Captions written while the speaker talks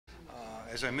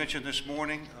As I mentioned this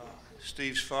morning,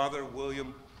 Steve's father,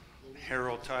 William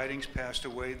Harold Tidings, passed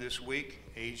away this week,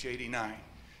 age 89.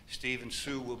 Steve and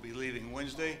Sue will be leaving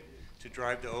Wednesday to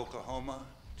drive to Oklahoma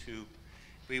to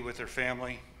be with their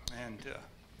family and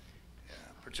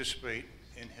participate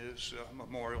in his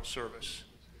memorial service.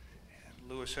 And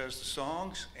Lewis has the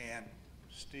songs, and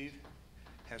Steve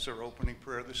has our opening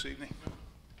prayer this evening.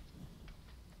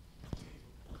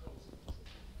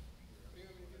 Yeah,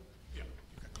 you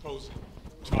got closing.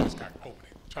 Charles got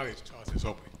opening. Charles has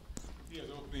opening. He has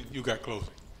opening, you got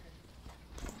closing.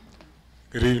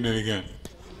 Good evening again.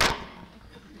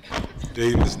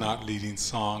 Dave is not leading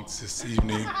songs this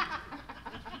evening,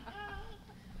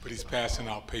 but he's passing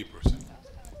out papers.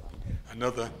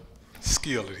 Another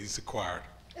skill that he's acquired.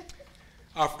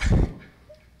 I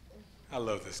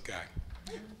love this guy.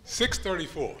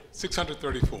 634.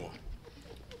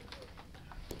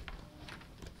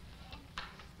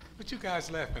 What you guys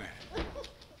laughing at?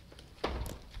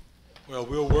 Well,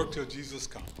 we'll work till Jesus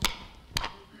comes.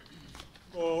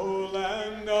 Oh,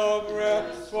 land of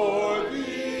rest for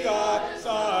the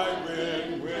outside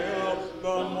wind, will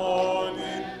the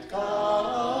morning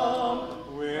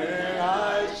come, when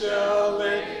I shall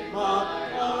lay my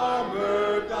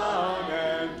armor down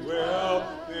and dwell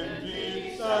in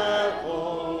peace at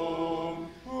home.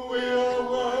 We'll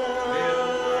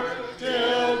work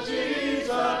till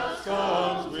Jesus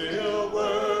comes, we'll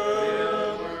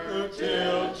work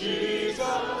till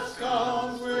Jesus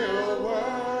comes, we'll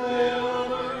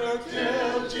work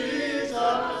till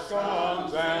Jesus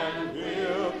comes, and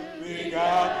we'll be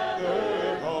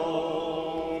gathered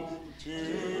home.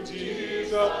 To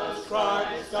Jesus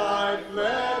Christ I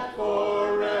fled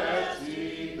for rest,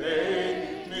 he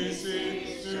made me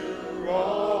cease to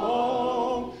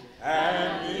roam,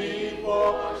 and he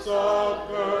forsook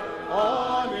her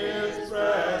on his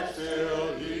breast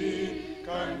till he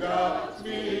conducts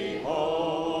me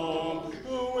home.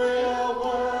 We'll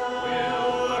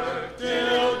work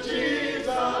till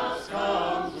Jesus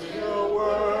comes, we'll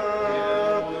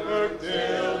work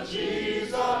till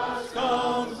Jesus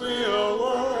comes, we'll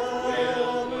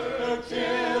work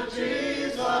till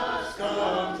Jesus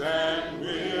comes, and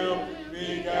we'll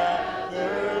be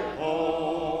gathered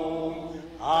home.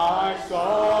 I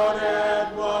sought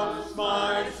at once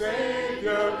my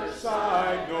Savior's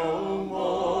side, no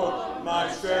more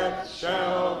my steps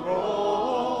shall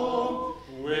roam.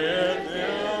 With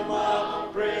him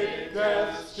I'll break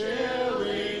death's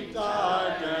chilling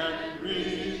tide and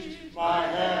reach my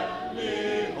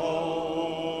heavenly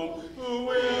home.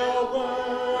 We'll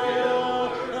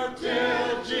work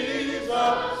till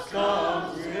Jesus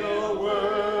comes, we'll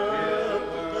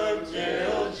work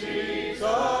till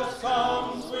Jesus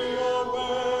comes, we'll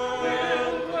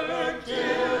work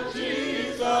till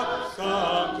Jesus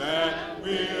comes, and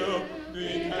we'll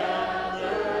be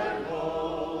gathered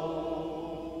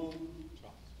home.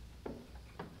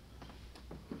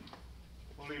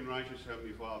 Holy and righteous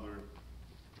Heavenly Father,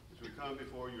 as we come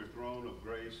before your throne of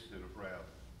grace and of wrath,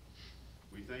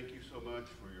 we thank you so much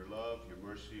for your love, your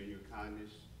mercy, and your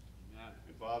kindness. Amen.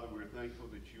 And Father, we're thankful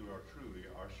that you are truly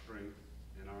our strength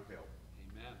and our help.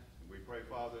 Amen. And we pray,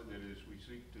 Father, that as we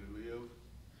seek to live,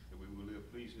 that we will live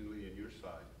pleasingly in your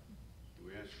sight. And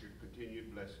we ask your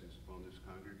continued blessings upon this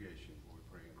congregation, for we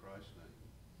pray in Christ's name.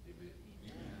 Amen.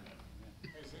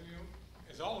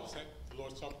 As all of us had the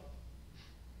Lord's Supper,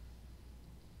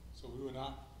 so we will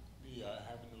not be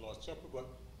having the Lord's Supper, but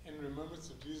in remembrance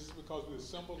of Jesus, because we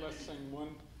assemble, let's sing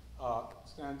one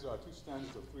stanza, two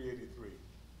stanzas of 383.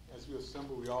 As we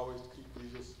assemble, we always keep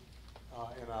Jesus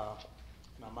in our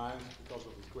minds because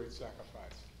of his great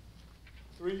sacrifice.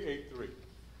 383.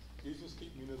 Jesus,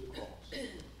 keep me near the cross.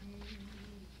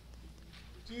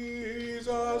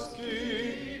 Jesus,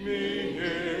 keep me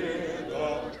near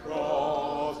the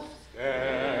cross.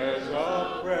 There's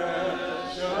a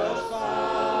precious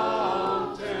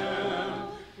fountain,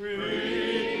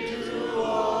 free to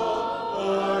all,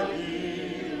 a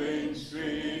healing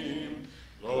stream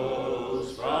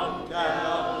flows from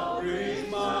Calvary's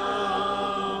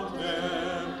mountain.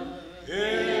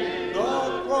 In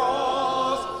the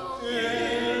cross,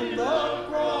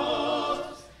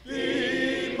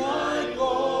 be my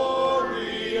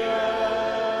glory.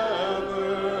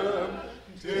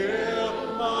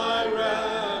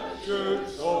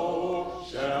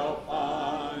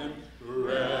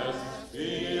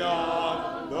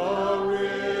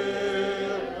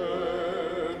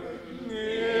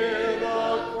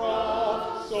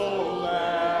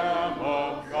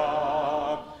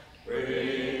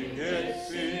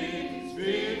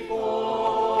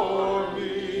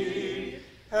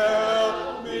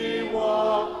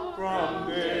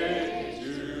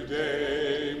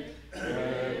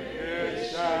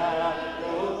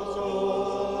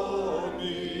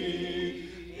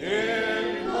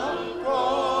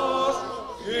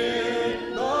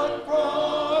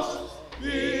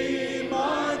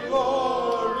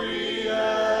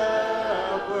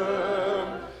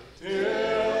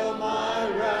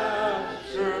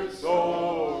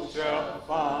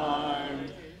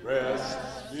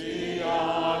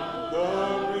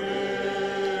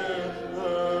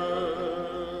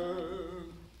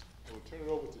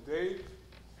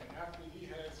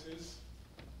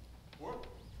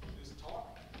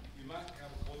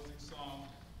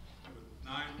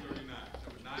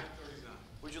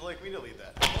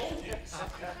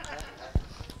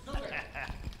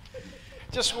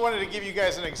 just wanted to give you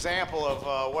guys an example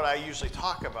of what I usually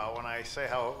talk about when I say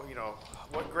how,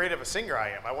 what great of a singer I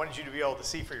am. I wanted you to be able to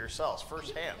see for yourselves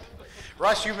firsthand.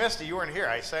 Russ, you missed it. You weren't here.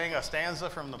 I sang a stanza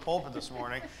from the pulpit this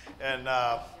morning, and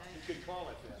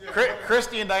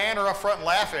Christy and Diane are up front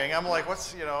laughing. I'm like,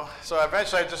 what's, so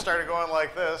eventually I just started going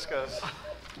like this because.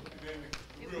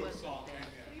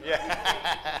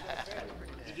 Yeah.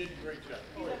 You did a great job.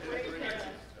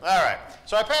 All right.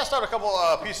 So I passed out a couple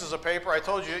pieces of paper. I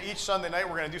told you each Sunday night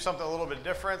we're going to do something a little bit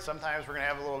different. Sometimes we're going to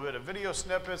have a little bit of video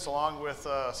snippets along with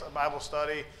a Bible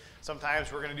study.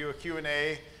 Sometimes we're going to do a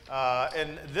Q&A.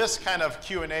 And this kind of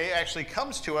Q&A actually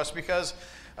comes to us because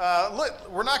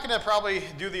we're not going to probably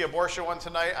do the abortion one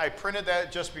tonight. I printed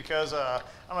that just because, I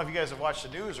don't know if you guys have watched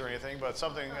the news or anything, but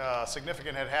something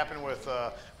significant had happened with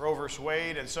Roe versus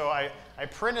Wade. And so I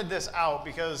printed this out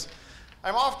because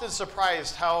I'm often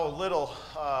surprised how little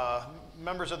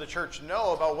members of the church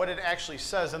know about what it actually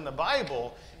says in the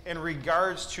Bible in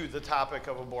regards to the topic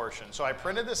of abortion. So I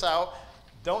printed this out.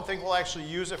 Don't think we'll actually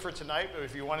use it for tonight, but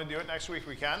if you want to do it next week,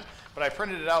 we can. But I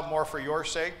printed it out more for your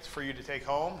sake, for you to take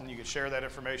home, and you can share that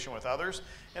information with others.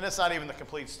 And it's not even the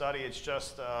complete study. It's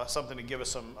just something to give us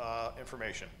some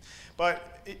information.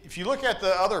 But if you look at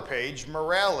the other page,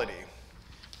 morality,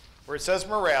 where it says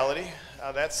morality,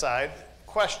 that side,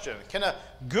 question, can a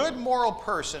good moral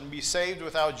person be saved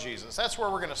without Jesus? That's where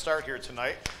we're going to start here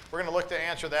tonight. We're going to look to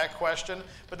answer that question.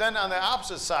 But then on the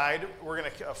opposite side, we're going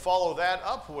to follow that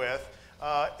up with,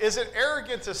 is it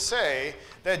arrogant to say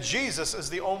that Jesus is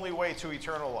the only way to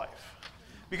eternal life?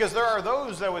 Because there are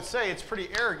those that would say it's pretty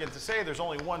arrogant to say there's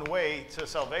only one way to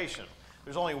salvation.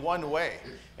 There's only one way.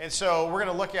 And so we're going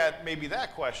to look at maybe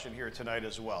that question here tonight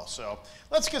as well. So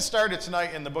let's get started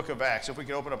tonight in the book of Acts. If we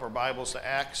can open up our Bibles to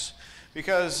Acts.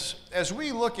 Because as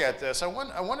we look at this, I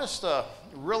want us to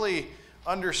really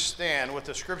understand what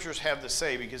the scriptures have to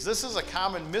say, because this is a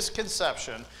common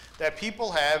misconception that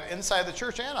people have inside the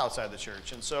church and outside the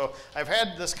church. And so I've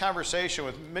had this conversation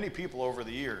with many people over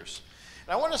the years.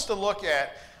 And I want us to look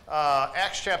at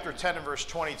Acts chapter 10 and verse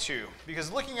 22,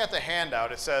 because looking at the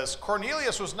handout, it says,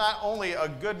 Cornelius was not only a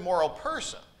good moral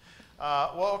person.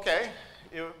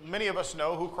 Many of us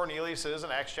know who Cornelius is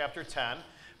in Acts chapter 10.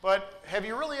 But have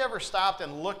you really ever stopped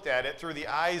and looked at it through the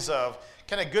eyes of,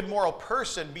 can a good moral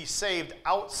person be saved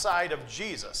outside of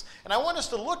Jesus? And I want us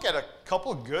to look at a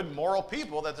couple good moral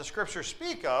people that the scriptures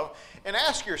speak of and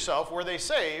ask yourself, were they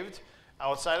saved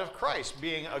outside of Christ,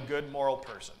 being a good moral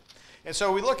person? And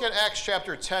so we look at Acts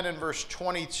chapter 10 and verse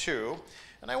 22,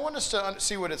 and I want us to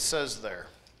see what it says there.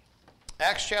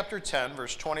 Acts chapter 10,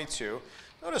 verse 22,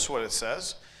 notice what it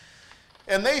says.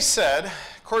 And they said,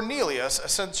 Cornelius, a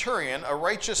centurion, a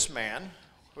righteous man.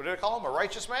 What did I call him? A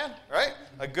righteous man, right?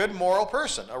 A good moral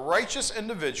person, a righteous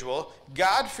individual,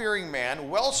 God-fearing man,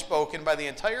 well-spoken by the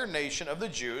entire nation of the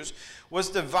Jews, was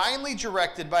divinely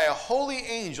directed by a holy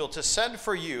angel to send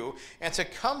for you and to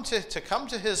come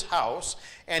to his house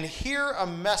and hear a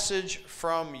message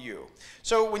from you.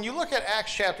 So when you look at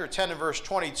Acts chapter 10 and verse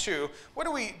 22,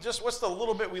 what's the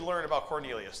little bit we learn about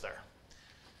Cornelius there?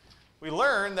 We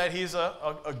learn that he's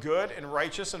a good and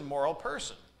righteous and moral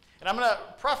person. And I'm going to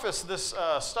preface this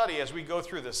study as we go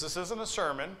through this. This isn't a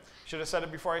sermon. Should have said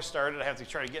it before I started. I have to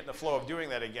try to get in the flow of doing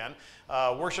that again.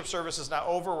 Worship service is not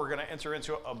over. We're going to enter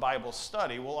into a Bible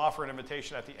study. We'll offer an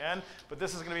invitation at the end, but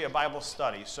this is going to be a Bible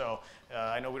study. So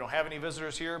I know we don't have any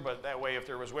visitors here, but that way if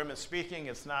there was women speaking,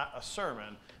 it's not a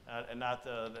sermon and not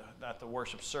the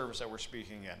worship service that we're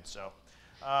speaking in. So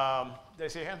did I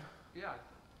see a hand? Yeah.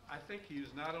 I think he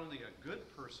was not only a good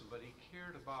person, but he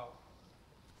cared about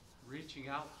reaching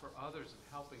out for others and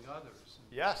helping others.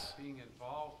 And yes. Being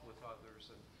involved with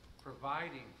others and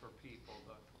providing for people,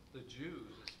 the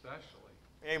Jews especially.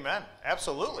 Amen.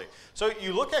 Absolutely. So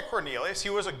you look at Cornelius, he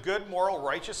was a good, moral,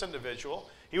 righteous individual.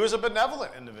 He was a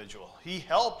benevolent individual. He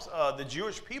helped the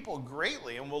Jewish people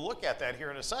greatly, and we'll look at that here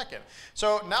in a second.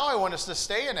 So now I want us to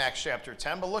stay in Acts chapter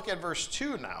 10, but look at verse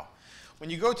 2 now. When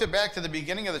you go back to the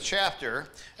beginning of the chapter,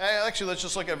 actually let's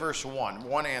just look at verse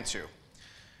 1 and 2.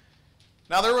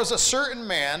 Now there was a certain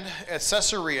man at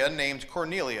Caesarea named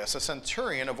Cornelius, a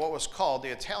centurion of what was called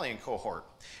the Italian cohort,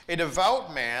 a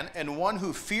devout man and one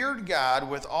who feared God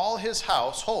with all his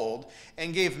household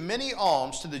and gave many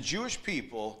alms to the Jewish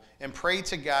people and prayed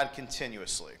to God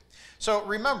continuously. So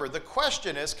remember, the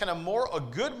question is, can a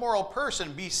good moral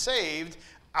person be saved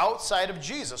outside of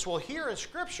Jesus? Well, here in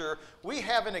Scripture, we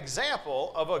have an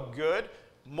example of a good,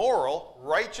 moral,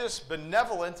 righteous,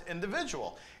 benevolent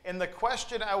individual. And the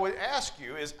question I would ask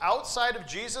you is, outside of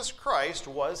Jesus Christ,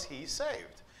 was he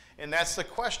saved? And that's the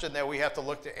question that we have to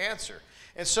look to answer.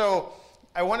 And so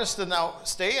I want us to now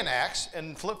stay in Acts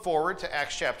and flip forward to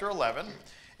Acts chapter 11,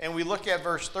 and we look at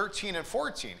verse 13 and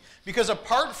 14. Because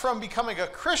apart from becoming a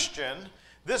Christian,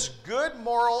 this good,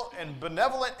 moral, and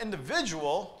benevolent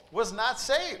individual was not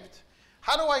saved.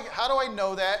 How do I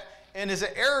know that? And is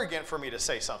it arrogant for me to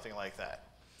say something like that?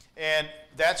 And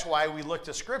that's why we look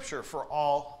to Scripture for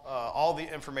all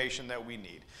the information that we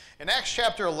need. In Acts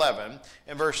chapter 11,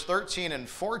 in verse 13 and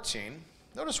 14,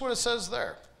 notice what it says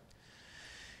there.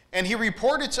 And he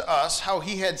reported to us how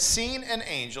he had seen an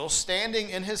angel standing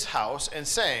in his house and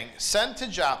saying, Send to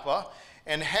Joppa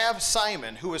and have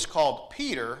Simon, who is called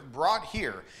Peter, brought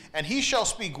here, and he shall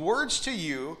speak words to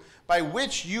you by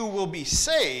which you will be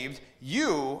saved,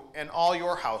 you and all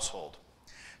your household.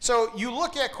 So you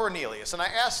look at Cornelius, and I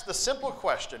ask the simple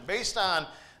question, based on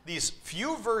these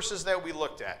few verses that we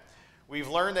looked at. We've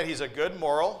learned that he's a good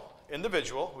moral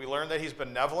individual. We learned that he's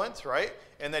benevolent, right?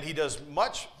 And that he does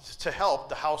much to help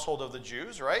the household of the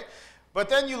Jews, right? But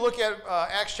then you look at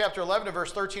Acts chapter 11 to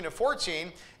verse 13 and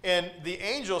 14, and the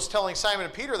angel's telling Simon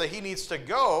and Peter that he needs to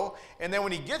go, and then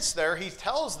when he gets there, he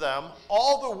tells them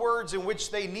all the words in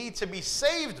which they need to be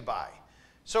saved by.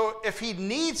 So if he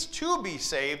needs to be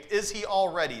saved, is he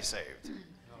already saved?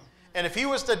 No. And if he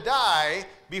was to die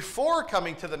before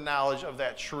coming to the knowledge of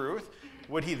that truth,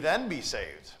 would he then be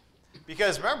saved?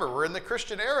 Because remember, we're in the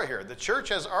Christian era here. The church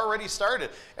has already started.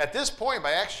 At this point,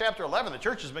 by Acts chapter 11, the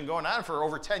church has been going on for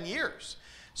over 10 years.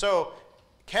 So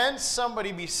can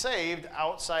somebody be saved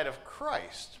outside of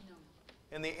Christ? No.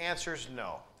 And the answer is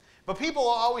no. But people will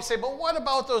always say, but what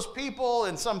about those people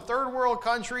in some third world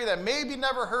country that maybe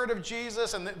never heard of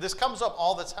Jesus? And this comes up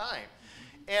all the time.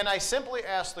 And I simply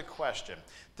ask the question,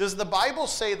 does the Bible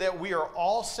say that we are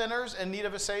all sinners in need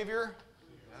of a Savior?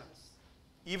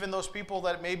 Even those people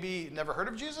that maybe never heard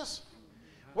of Jesus?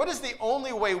 What is the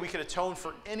only way we can atone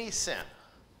for any sin?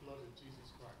 The blood of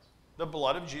Jesus Christ. The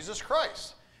blood of Jesus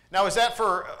Christ. Now, is that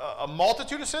for a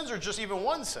multitude of sins or just even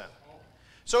one sin?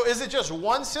 So is it just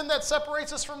one sin that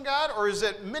separates us from God, or is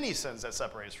it many sins that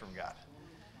separate us from God?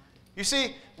 You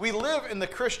see, we live in the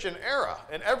Christian era,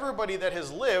 and everybody that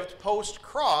has lived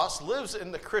post-cross lives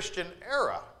in the Christian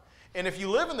era. And if you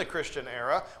live in the Christian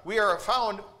era, we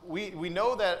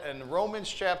know that in Romans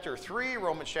chapter 3,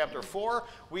 Romans chapter 4,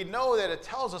 we know that it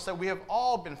tells us that we have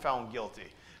all been found guilty,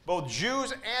 both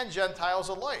Jews and Gentiles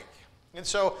alike. And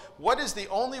so what is the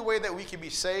only way that we can be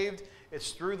saved?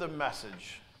 It's through the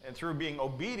message and through being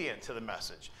obedient to the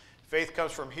message. Faith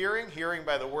comes from hearing, hearing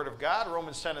by the word of God,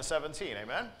 Romans 10 and 17,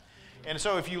 amen? And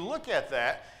so if you look at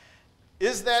that,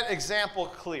 is that example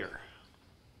clear?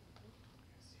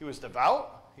 He was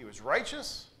devout. He was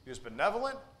righteous, he was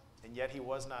benevolent, and yet he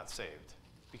was not saved.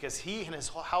 Because he and his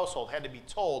household had to be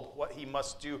told what he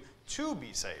must do to be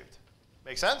saved.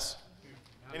 Make sense?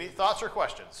 Any thoughts or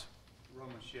questions?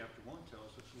 Romans chapter 1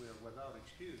 tells us we are without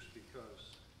excuse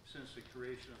because since the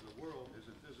creation of the world, his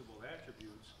invisible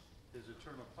attributes, his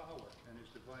eternal power, and his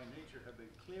divine nature have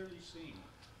been clearly seen,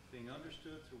 being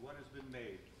understood through what has been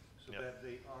made, so that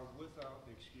they are without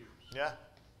excuse. Yeah.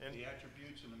 And the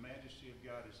attributes and the majesty of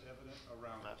God is evident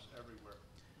around us everywhere.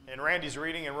 And Randy's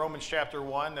reading in Romans chapter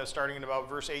 1, starting in about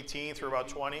verse 18 through about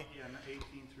 20. Yeah, 18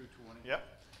 through 20. Yep.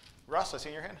 Russ, I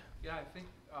see your hand. Yeah, I think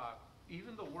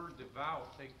even the word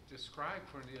devout, they describe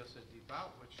Cornelius as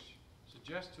devout, which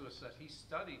suggests to us that he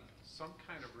studied some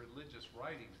kind of religious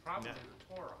writings, probably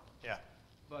the Torah. Yeah.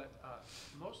 But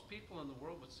most people in the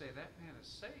world would say that man is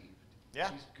saved. Yeah.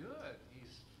 He's good.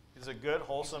 He's a good,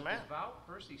 wholesome man. He's a devout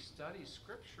person. He studies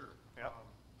Scripture. Yep.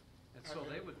 And so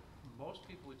most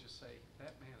people would just say,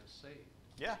 that man is saved.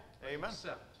 Yeah, amen.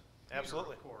 Except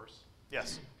Absolutely. Peter, of course.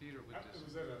 Yes. Peter would I just...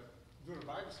 was doing a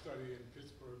Bible study in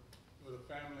Pittsburgh with a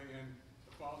family, and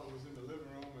the father was in the living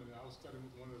room, and I was studying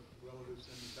with one of the relatives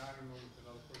in the dining room with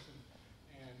another person,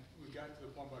 and we got to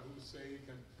the point about who's saved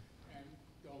and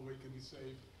the only way he can be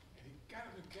saved. And he got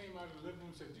up and came out of the living room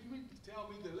and said, do you mean to tell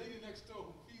me the lady next door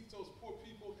who feeds those poor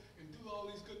people and do all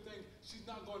these good things, she's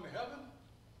not going to heaven?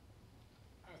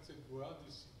 I said, well,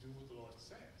 just do what the Lord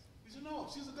says. He said, no,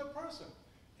 she's a good person.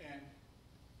 And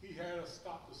he had us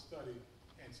stop the study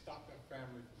and stop that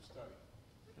family from studying.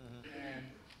 And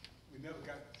we never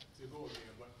got to go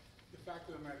again. But the fact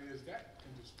of the matter is that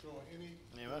can destroy anything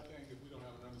if we don't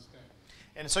have an understanding.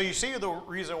 And so you see the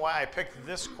reason why I picked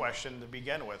this question to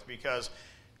begin with, because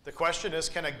the question is,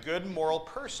 can a good moral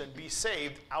person be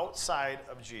saved outside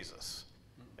of Jesus?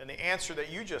 And the answer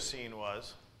that you just seen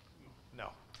was no.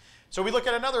 So we look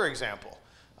at another example.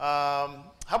 How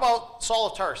about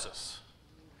Saul of Tarsus?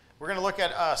 We're going to look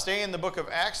at, stay in the book of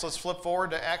Acts. Let's flip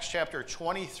forward to Acts chapter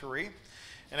 23.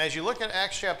 And as you look at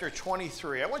Acts chapter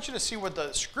 23, I want you to see what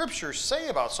the scriptures say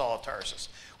about Saul of Tarsus.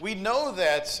 We know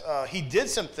that he did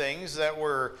some things that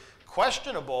were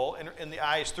questionable in the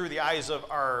eyes, through the eyes of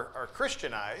our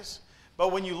Christian eyes.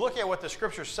 But when you look at what the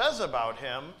scripture says about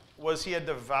him, was he a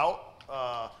devout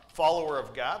follower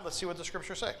of God? Let's see what the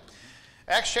scriptures say.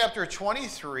 Acts chapter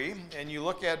 23, and you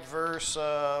look at verse,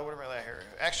 what am I at here?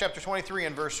 Acts chapter 23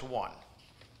 and verse 1.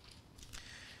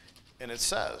 And it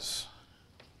says,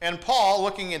 "And Paul,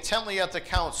 looking intently at the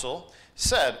council,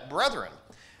 said, 'Brethren,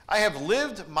 I have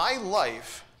lived my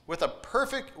life with a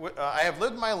perfectly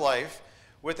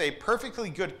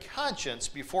good conscience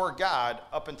before God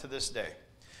up unto this day.'"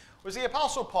 Was the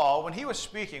Apostle Paul, when he was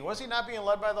speaking, was he not being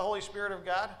led by the Holy Spirit of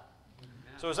God?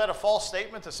 So is that a false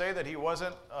statement to say that he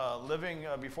wasn't living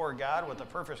before God with a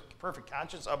perfect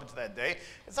conscience up until that day?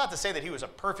 It's not to say that he was a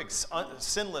perfect,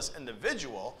 sinless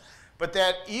individual, but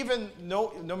that even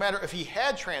no matter if he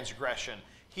had transgression,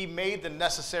 he made the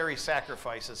necessary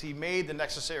sacrifices. He made the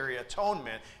necessary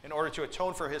atonement in order to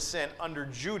atone for his sin under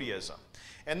Judaism.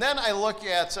 And then I look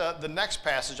at the next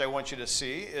passage I want you to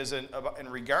see is in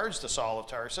regards to Saul of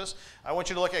Tarsus. I want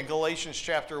you to look at Galatians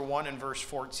chapter 1 and verse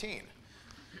 14.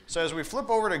 So as we flip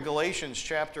over to Galatians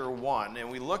chapter 1 and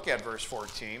we look at verse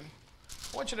 14,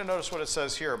 I want you to notice what it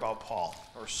says here about Paul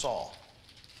or Saul.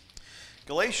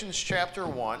 Galatians chapter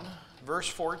 1, verse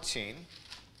 14.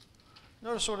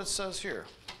 Notice what it says here.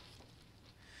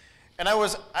 And I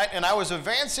was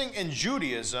advancing in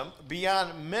Judaism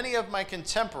beyond many of my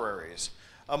contemporaries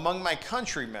among my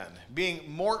countrymen, being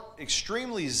more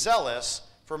extremely zealous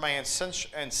for my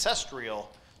ancestral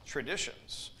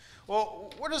traditions.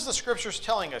 Well, what is the scriptures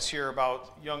telling us here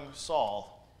about young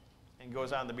Saul, and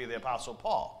goes on to be the Apostle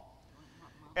Paul?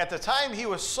 At the time he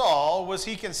was Saul, was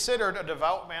he considered a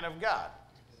devout man of God?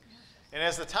 And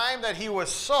as the time that he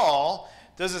was Saul,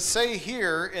 does it say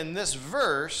here in this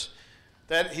verse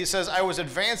that he says, "I was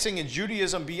advancing in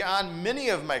Judaism beyond many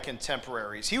of my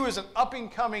contemporaries"? He was an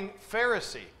up-and-coming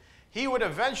Pharisee. He would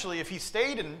eventually, if he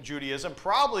stayed in Judaism,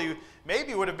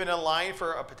 maybe would have been in line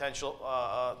for a potential,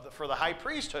 for the high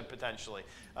priesthood potentially.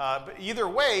 But either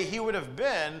way, he would have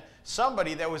been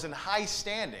somebody that was in high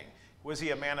standing. Was he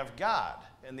a man of God?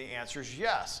 And the answer is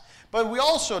yes. But we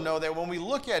also know that when we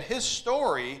look at his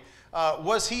story,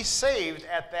 was he saved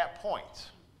at that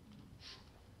point?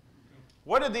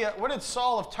 What did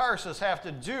Saul of Tarsus have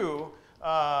to do?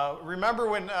 Remember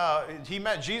when he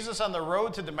met Jesus on the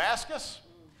road to Damascus?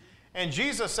 And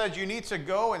Jesus said, you need to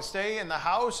go and stay in the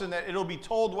house and that it'll be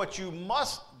told what you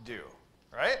must do,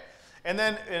 right? And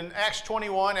then in Acts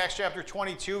 21, Acts chapter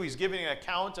 22, he's giving an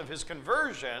account of his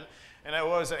conversion. And it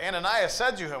was that Ananias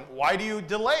said to him, "Why do you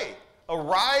delay?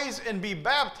 Arise and be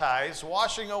baptized,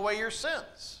 washing away your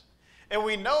sins." And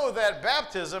we know that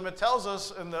baptism, it tells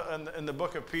us in the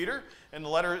book of Peter, in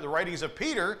the writings of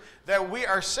Peter, that we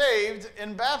are saved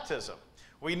in baptism.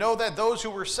 We know that those who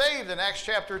were saved in Acts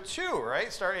chapter 2,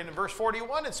 right? Starting in verse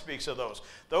 41, it speaks of those.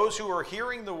 Those who were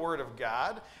hearing the word of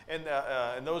God and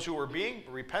those who were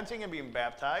repenting and being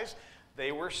baptized,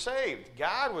 they were saved.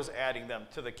 God was adding them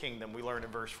to the kingdom, we learned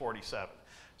in verse 47.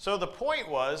 So the point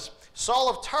was, Saul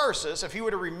of Tarsus, if he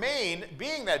would have remained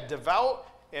being that devout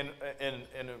and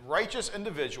righteous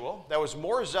individual that was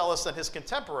more zealous than his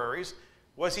contemporaries,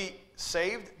 was he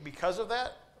saved because of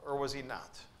that, or was he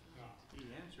not? He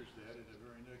answers that in the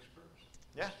very next verse.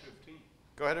 Yeah. Verse 15.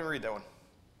 Go ahead and read that one.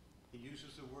 He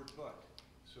uses the word "but,"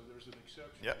 so there's an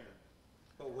exception Yep. here.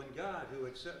 "But when God, who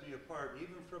had set me apart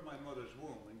even from my mother's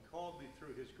womb and called me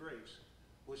through his grace,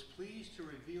 was pleased to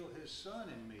reveal his Son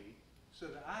in me so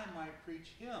that I might preach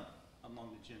him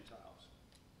among the Gentiles."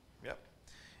 Yep.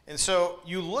 And so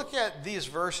you look at these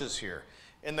verses here,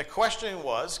 and the question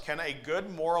was, can a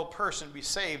good moral person be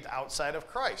saved outside of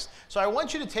Christ? So I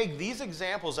want you to take these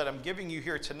examples that I'm giving you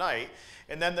here tonight,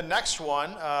 and then the next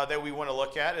one that we want to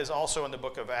look at is also in the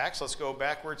book of Acts. Let's go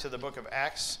backward to the book of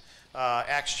Acts,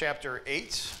 Acts chapter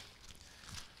 8. So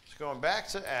going back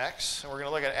to Acts, and we're going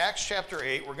to look at Acts chapter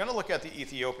 8. We're going to look at the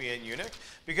Ethiopian eunuch,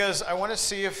 because I want to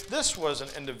see if this was an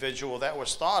individual that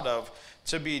was thought of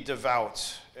to be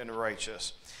devout and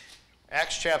righteous.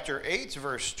 Acts chapter 8,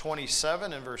 verse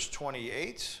 27 and verse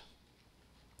 28.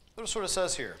 Notice what it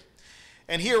says here.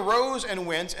 "And he arose and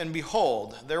went, and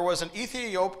behold, there was an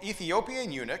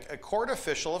Ethiopian eunuch, a court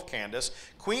official of Candace,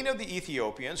 queen of the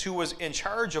Ethiopians, who was in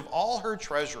charge of all her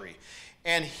treasury.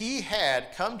 And he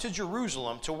had come to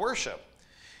Jerusalem to worship.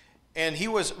 And he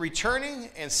was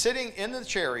returning and sitting in the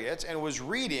chariot and was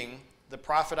reading the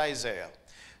prophet Isaiah."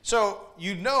 So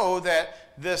you know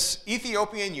that this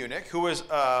Ethiopian eunuch, who was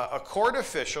a court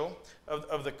official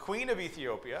of the queen of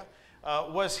Ethiopia,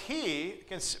 would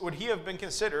he have been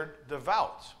considered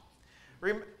devout?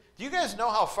 Do you guys know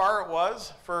how far it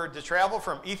was to travel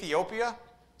from Ethiopia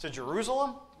to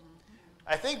Jerusalem?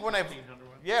 I think when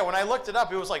I looked it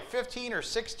up, it was like 1,500 or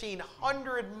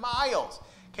 1,600 miles.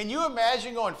 Can you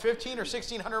imagine going 1,500 or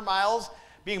 1,600 miles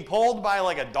being pulled by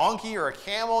like a donkey or a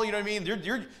camel? You know what I mean?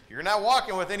 You're not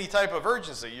walking with any type of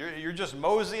urgency. You're just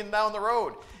moseying down the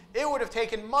road. It would have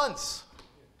taken months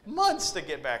to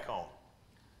get back home,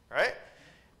 right?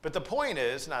 But the point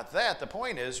is not that. The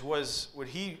point is, would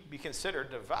he be considered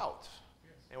devout?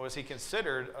 And was he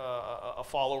considered a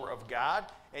follower of God?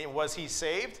 And was he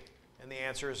saved? And the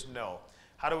answer is no.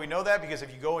 How do we know that? Because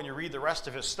if you go and you read the rest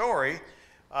of his story,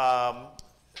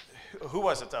 who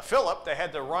was it? Philip, they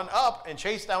had to run up and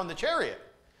chase down the chariot.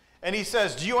 And he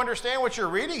says, do you understand what you're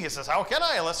reading? He says, how can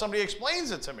I unless somebody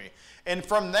explains it to me? And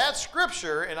from that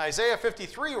scripture in Isaiah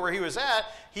 53 where he was at,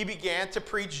 he began to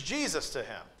preach Jesus to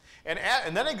him.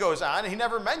 And then it goes on, and he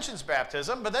never mentions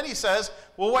baptism, but then he says,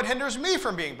 well, what hinders me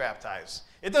from being baptized?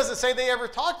 It doesn't say they ever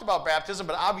talked about baptism,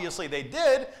 but obviously they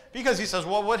did, because he says,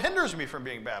 well, what hinders me from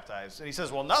being baptized? And he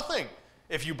says, well, nothing,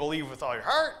 if you believe with all your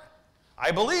heart. I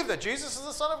believe that Jesus is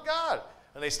the Son of God.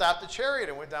 And they stopped the chariot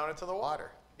and went down into the water.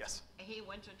 Yes? He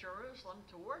went to Jerusalem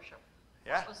to worship.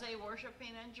 Yeah. What was they worshiping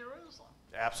in Jerusalem?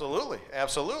 Absolutely,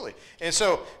 absolutely. And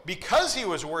so because he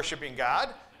was worshiping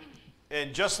God,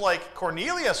 and just like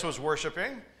Cornelius was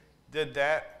worshiping, did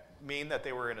that mean that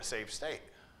they were in a saved state?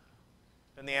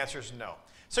 And the answer is no.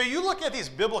 So you look at these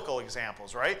biblical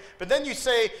examples, right? But then you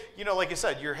say, like I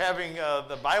said, you're having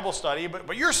the Bible study,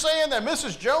 but you're saying that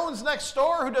Mrs. Jones next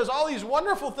door, who does all these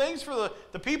wonderful things for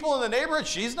the people in the neighborhood,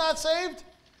 she's not saved?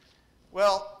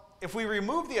 Well, if we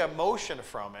remove the emotion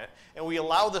from it and we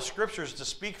allow the scriptures to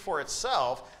speak for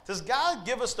itself, does God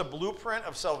give us the blueprint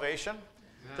of salvation?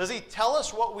 Does he tell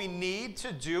us what we need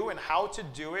to do and how to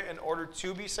do it in order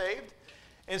to be saved?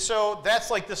 And so that's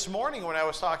like this morning when I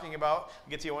was talking about, I'll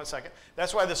get to you in 1 second.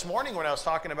 That's why this morning when I was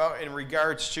talking about in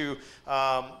regards to,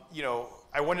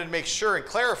 I wanted to make sure and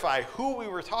clarify who we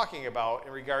were talking about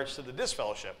in regards to the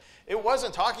disfellowship. It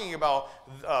wasn't talking about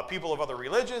people of other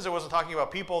religions. It wasn't talking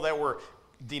about people that were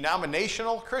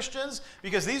denominational Christians,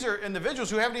 because these are individuals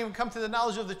who haven't even come to the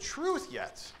knowledge of the truth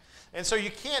yet. And so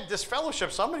you can't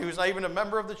disfellowship somebody who's not even a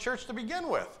member of the church to begin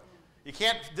with. You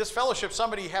can't disfellowship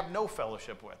somebody you have no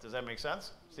fellowship with. Does that make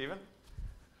sense, Stephen?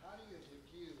 How do you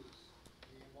diffuse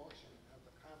the emotion of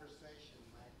the conversation,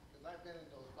 Mike? Because I've been in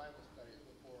those Bible studies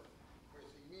before, where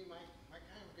you see, my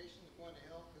congregation's going to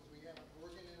hell because we have an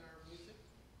organ in our music.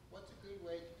 What's a good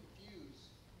way to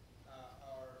diffuse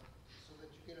so that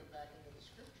you get them back into the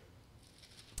scripture?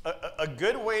 A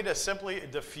good way to simply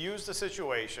diffuse the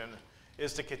situation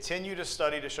is to continue to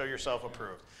study to show yourself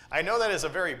approved. I know that is a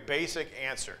very basic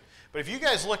answer, but if you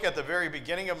guys look at the very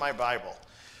beginning of my Bible,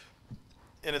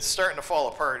 and it's starting to fall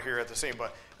apart here at the same,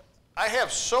 but I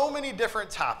have so many different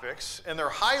topics, and they're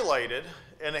highlighted,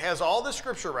 and it has all the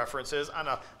scripture references on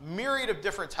a myriad of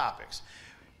different topics.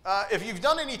 If you've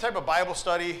done any type of Bible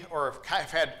study or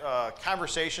have had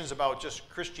conversations about just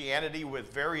Christianity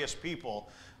with various people,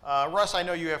 Russ, I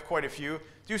know you have quite a few.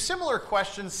 Do similar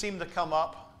questions seem to come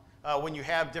up when you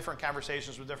have different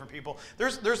conversations with different people?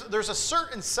 There's a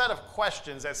certain set of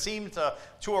questions that seem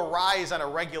to arise on a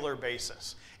regular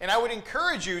basis. And I would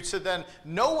encourage you to then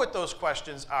know what those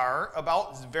questions are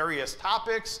about various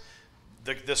topics.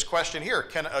 This question here,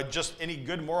 can just any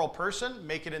good moral person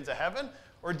make it into heaven?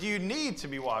 Or do you need to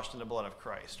be washed in the blood of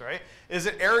Christ, right? Is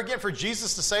it arrogant for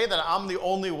Jesus to say that I'm the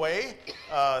only way,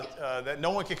 that no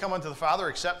one can come unto the Father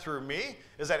except through me?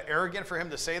 Is that arrogant for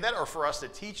him to say that or for us to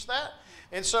teach that?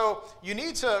 And so you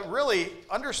need to really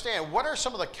understand what are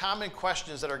some of the common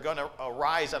questions that are going to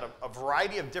arise out of a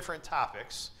variety of different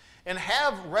topics, and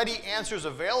have ready answers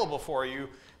available for you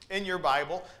in your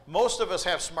Bible. Most of us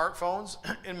have smartphones.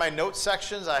 In my notes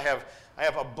sections, I have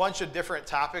a bunch of different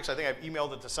topics. I think I've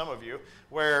emailed it to some of you,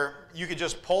 where you could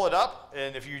just pull it up,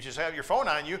 and if you just have your phone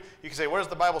on you, you can say, what does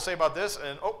the Bible say about this?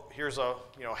 And here's a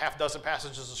half dozen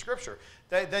passages of Scripture.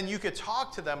 Then you could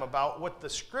talk to them about what the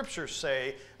Scriptures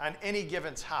say on any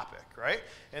given topic, right?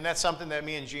 And that's something that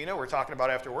me and Gina were talking about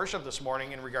after worship this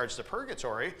morning in regards to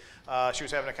purgatory. She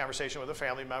was having a conversation with a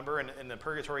family member, and the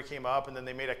purgatory came up, and then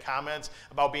they made a comment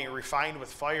about being refined with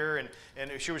fire,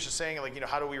 and she was just saying,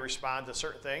 how do we respond to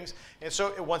certain things? And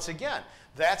so, once again,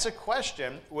 that's a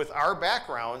question with our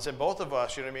backgrounds, and both of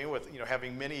us, with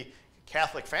having many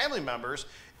Catholic family members,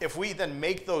 if we then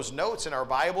make those notes in our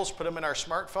Bibles, put them in our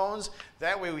smartphones,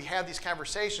 that way we have these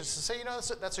conversations and say, you know,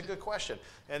 that's a good question.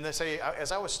 And they say,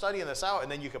 as I was studying this out,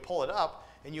 and then you could pull it up,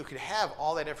 and you could have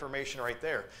all that information right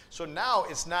there. So now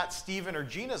it's not Stephen or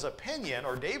Gina's opinion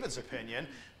or David's opinion.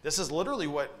 This is literally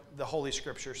what the Holy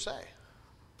Scriptures say.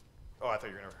 Oh, I thought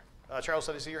you were going to. Charles,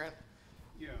 did I see your hand?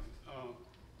 Yeah,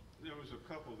 there was a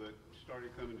couple that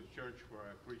started coming to church where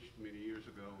I preached many years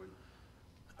ago, and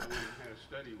I went and had a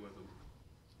study with them.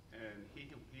 And he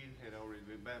had already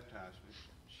been baptized, but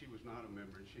she was not a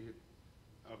member, and she had,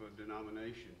 of a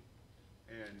denomination.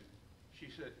 And she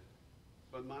said,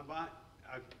 but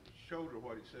I showed her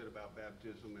what he said about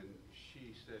baptism, and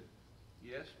she said,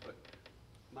 yes, but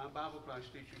my Bible class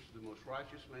teacher is the most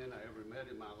righteous man I ever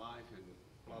met in my life, and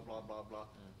blah, blah, blah, blah.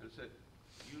 And I said,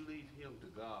 you leave him to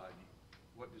God.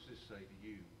 What does this say to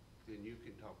you? Then you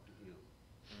can talk to him.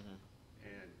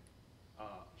 And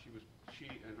she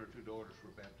and her two daughters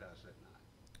were baptized that night.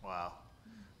 Wow.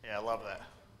 Yeah, I love that.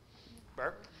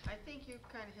 Barb? I think you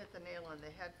kind of hit the nail on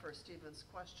the head for Stephen's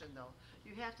question, though.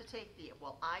 You have to take the,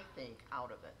 well, I think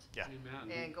out of it. Yeah.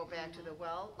 Amen. And go back to the,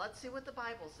 well, let's see what the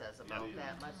Bible says about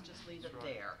that. Let's just leave it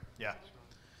there. Yeah.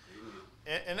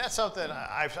 And that's something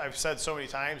I've said so many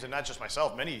times, and not just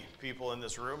myself, many people in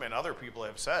this room and other people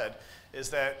have said, is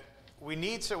that we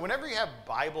need to, whenever you have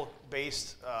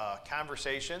Bible-based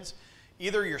conversations,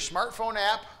 either your smartphone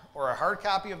app or a hard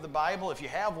copy of the Bible, if you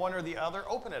have one or the other,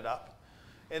 open it up.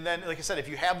 And then, like I said, if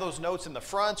you have those notes in the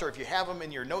front or if you have them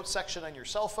in your notes section on your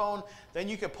cell phone, then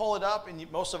you can pull it up,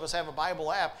 and most of us have a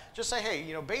Bible app. Just say, hey,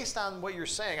 you know, based on what you're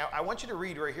saying, I want you to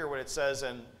read right here what it says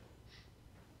and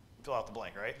fill out the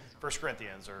blank, right? 1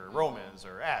 Corinthians or Romans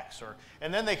or Acts.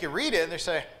 And then they can read it and they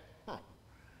say,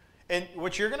 And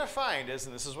what you're going to find is,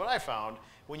 and this is what I found,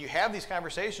 when you have these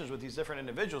conversations with these different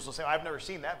individuals, they'll say, I've never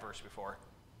seen that verse before.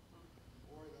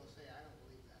 Or they'll say, I don't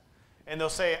believe that. And they'll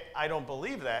say, I don't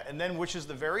believe that. And then, which is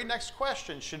the very next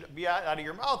question should be out of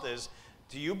your mouth is,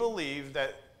 do you believe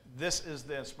that this is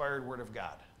the inspired Word of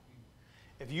God?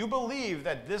 If you believe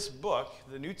that this book,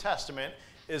 the New Testament,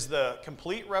 is the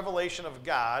complete revelation of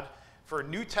God for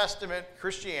New Testament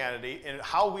Christianity and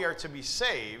how we are to be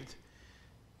saved,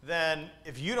 then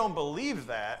if you don't believe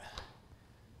that,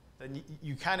 then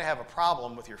you kind of have a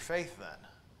problem with your faith then.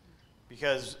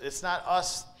 Because it's not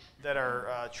us that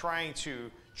are trying to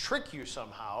trick you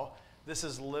somehow. This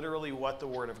is literally what the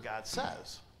Word of God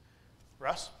says.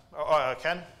 Russ?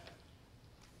 Ken?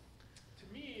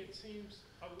 To me, it seems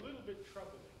a little bit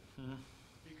troubling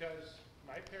because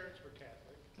my parents were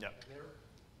Catholic. Yep. And they're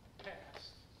past.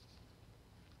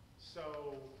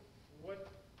 So what,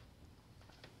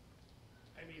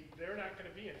 I mean, they're not going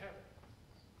to be in heaven.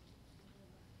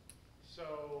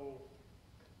 So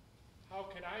how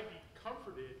can I be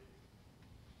comforted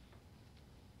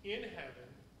in heaven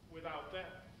without them?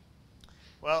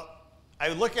 Well, I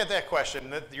look at that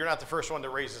question. You're not the first one that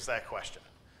raises that question,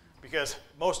 because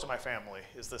most of my family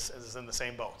is in the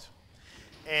same boat.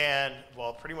 And,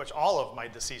 well, pretty much all of my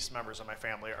deceased members of my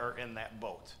family are in that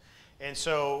boat. And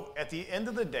so at the end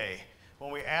of the day,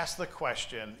 when we ask the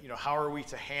question, you know, how are we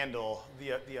to handle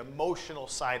the emotional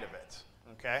side of it,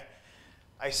 okay?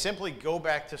 I simply go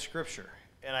back to Scripture,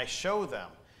 and I show them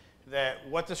that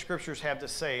what the Scriptures have to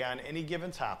say on any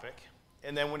given topic.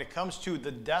 And then when it comes to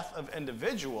the death of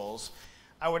individuals,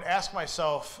 I would ask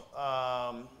myself,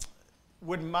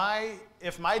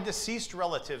 if my deceased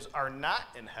relatives are not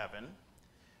in heaven,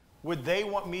 would they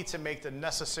want me to make the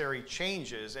necessary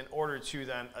changes in order to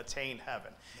then attain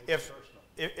heaven?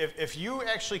 If you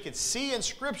actually could see in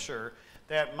Scripture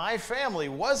that my family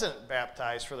wasn't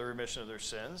baptized for the remission of their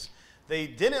sins, they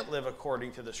didn't live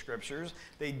according to the Scriptures,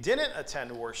 they didn't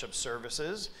attend worship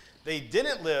services, they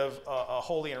didn't live a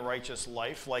holy and righteous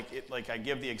life, like I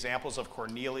give the examples of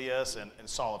Cornelius and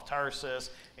Saul of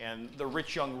Tarsus and the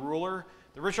rich young ruler.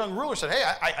 The rich young ruler said, hey,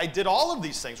 I did all of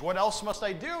these things. What else must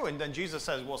I do? And then Jesus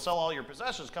says, well, sell all your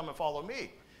possessions, come and follow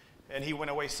me. And he went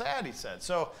away sad, he said.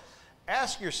 So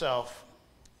ask yourself,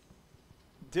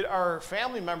 did our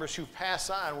family members who pass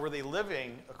on, were they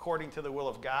living according to the will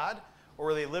of God? Or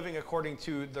were they living according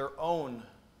to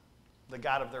the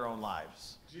God of their own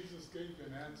lives? Jesus gave you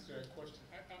an answer to that question.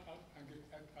 I'll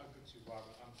get you,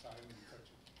 Robert. I'm sorry, I didn't cut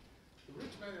you. The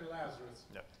rich man and Lazarus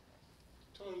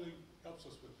totally helps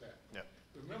us with that. Yep.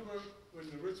 Remember when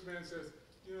the rich man says,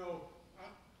 you know,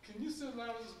 can you send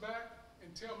Lazarus back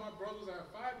and tell my brothers, I have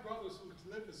 5 brothers who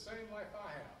live the same life I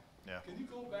have. Yeah. Can you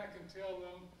go back and tell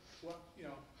them what, you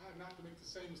know, how not to make the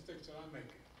same mistakes that I'm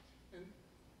making? And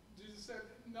Jesus said,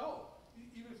 no.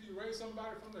 Even if you raise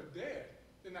somebody from the dead,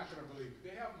 they're not going to believe it.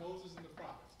 They have Moses and the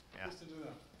prophets. Yeah. Listen to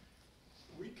them.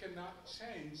 we cannot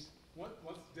change, once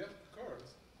death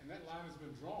occurs, and that line has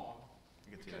been drawn,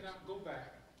 we cannot go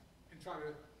back and try to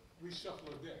reshuffle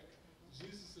a deck.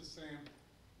 Jesus is saying,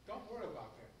 don't worry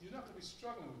about that. You're not going to be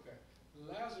struggling with that.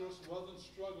 Lazarus wasn't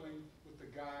struggling with the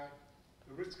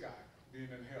rich guy being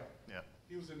in hell. Yeah.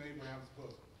 He was in Abraham's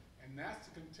bosom. And that's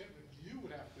the contentment you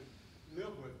would have to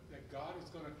live with, that God is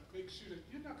going to make sure that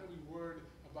you're not going to be worried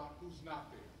about who's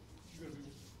not there. You're going to be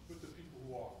with the people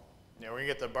who are. Yeah, we're going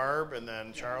to get to Barb and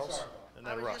then Charles sorry, Barb. and I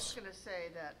then was Russ. just gonna say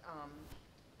that,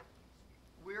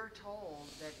 we're told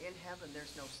that in heaven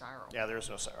there's no sorrow. Yeah, there's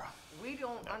no sorrow. We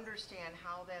don't understand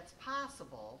how that's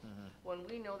possible when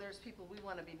we know there's people we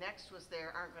want to be next to us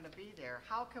there aren't going to be there.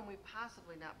 How can we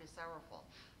possibly not be sorrowful?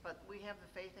 But we have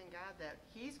the faith in God that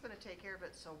He's going to take care of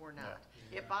it, so we're not.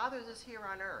 It bothers us here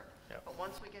on earth, but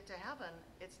once we get to heaven,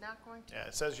 it's not going to. Yeah,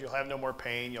 it says you'll have no more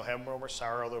pain, you'll have no more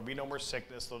sorrow, there'll be no more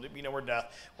sickness, there'll be no more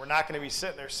death. We're not going to be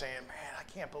sitting there saying, man, I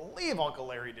can't believe Uncle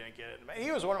Larry didn't get it. Man,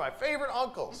 he was one of my favorite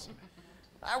uncles.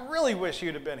 I really wish he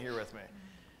would have been here with me.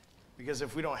 Because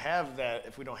if we don't have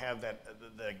that,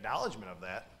 the acknowledgement of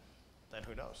that, then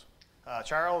who knows?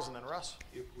 Charles and then Russ.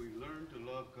 If we learn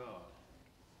to love God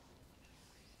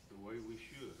the way we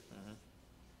should,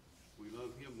 we love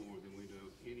Him more than we do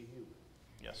any human.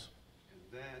 Yes.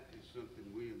 And that is something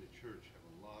we in the church have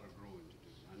a lot of growing to do.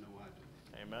 I know I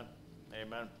do. Amen.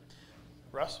 Amen.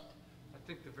 Russ? I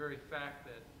think the very fact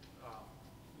that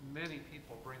many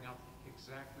people bring up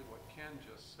exactly what Ken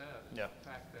just said, and the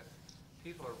fact that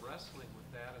people are wrestling with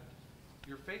that, and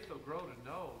your faith will grow to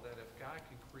know that if God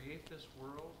can create this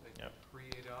world and can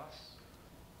create us,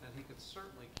 then He can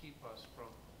certainly keep us from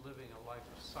living a life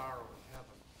of sorrow in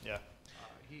heaven. Yeah.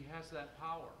 He has that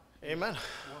power. Amen.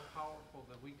 He's more powerful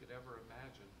than we could ever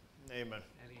imagine. Amen.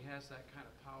 And He has that kind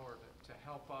of power to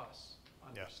help us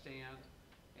understand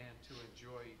and to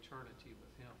enjoy eternity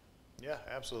with Him. Yeah,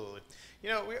 absolutely. You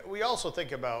know, we also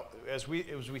think about, as we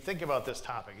think about this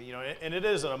topic, you know, and it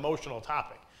is an emotional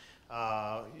topic,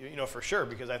 you know, for sure,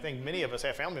 because I think many of us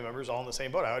have family members all in the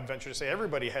same boat. I would venture to say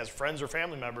everybody has friends or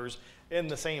family members in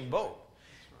the same boat.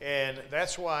 And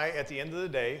that's why at the end of the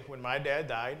day, when my dad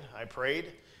died, I prayed,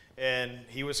 and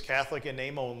he was Catholic in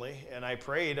name only, and I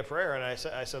prayed a prayer, and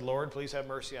I said, Lord, please have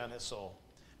mercy on his soul.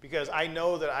 Because I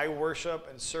know that I worship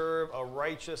and serve a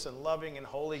righteous and loving and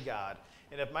holy God.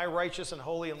 And if my righteous and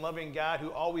holy and loving God,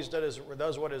 who always does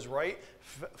what is right,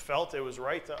 felt it was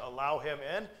right to allow him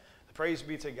in, praise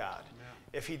be to God.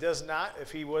 Amen.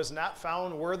 If he was not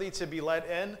found worthy to be let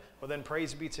in, well then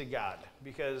praise be to God,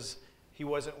 because he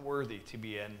wasn't worthy to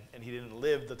be in, and he didn't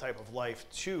live the type of life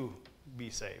to be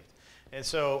saved. And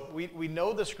so we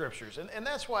know the scriptures, and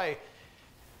that's why,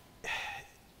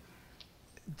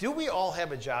 do we all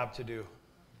have a job to do?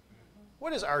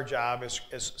 What is our job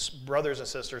as brothers and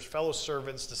sisters, fellow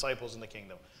servants, disciples in the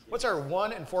kingdom? What's our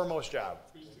one and foremost job?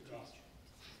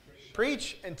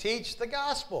 Preach and teach the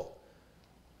gospel.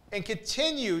 And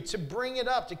continue to bring it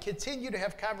up, to continue to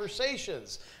have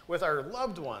conversations with our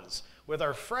loved ones, with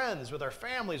our friends, with our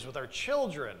families, with our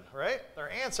children, right?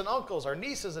 Our aunts and uncles, our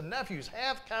nieces and nephews,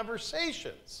 have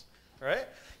conversations, right?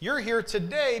 You're here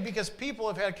today because people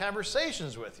have had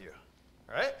conversations with you,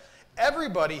 right?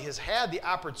 Everybody has had the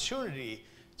opportunity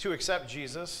to accept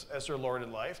Jesus as their Lord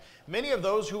in life. Many of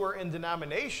those who are in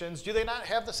denominations, do they not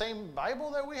have the same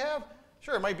Bible that we have?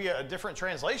 Sure, it might be a different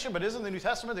translation, but isn't the New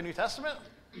Testament the New Testament?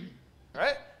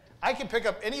 Right? I can pick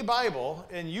up any Bible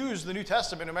and use the New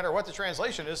Testament, no matter what the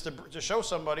translation is, to show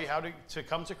somebody how to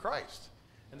come to Christ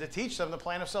and to teach them the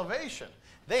plan of salvation.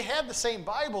 They had the same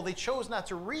Bible, they chose not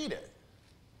to read it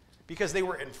because they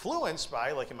were influenced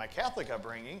by, like in my Catholic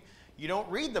upbringing, you don't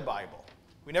read the Bible.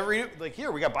 We never read it. Like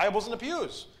here, we got Bibles in the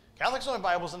pews. Catholics don't have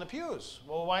Bibles in the pews.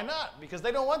 Well, why not? Because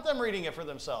they don't want them reading it for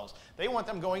themselves. They want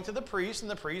them going to the priest, and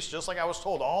the priest, just like I was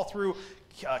told all through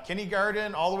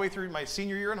kindergarten, all the way through my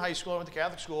senior year in high school, I went to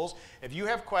Catholic schools. If you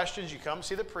have questions, you come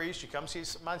see the priest, you come see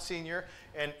Monsignor,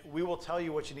 and we will tell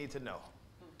you what you need to know.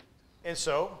 And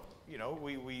so, you know,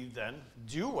 we then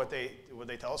do what they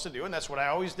tell us to do, and that's what I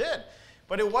always did.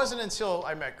 But it wasn't until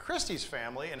I met Christy's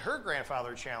family and her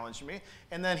grandfather challenged me,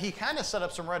 and then he kind of set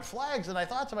up some red flags, and I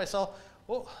thought to myself,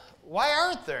 well, why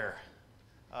aren't there,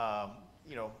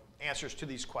 you know, answers to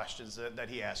these questions that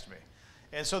he asked me?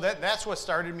 And so that's what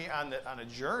started me on a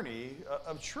journey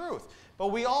of truth. But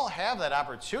we all have that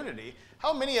opportunity.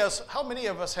 How many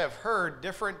of us have heard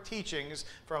different teachings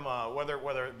from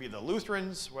whether it be the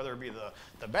Lutherans, whether it be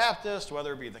the Baptists,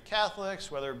 whether it be the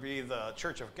Catholics, whether it be the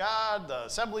Church of God, the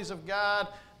Assemblies of God,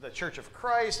 the Church of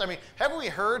Christ? I mean, haven't we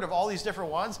heard of all these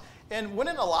different ones? And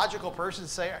wouldn't a logical person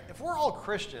say, if we're all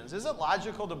Christians, is it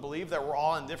logical to believe that we're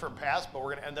all on different paths, but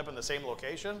we're going to end up in the same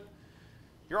location?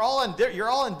 You're all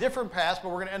in different paths, but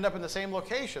we're going to end up in the same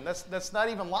location. That's not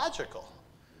even logical,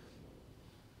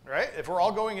 right? If we're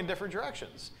all going in different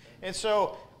directions. And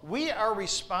so we are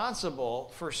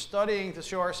responsible for studying to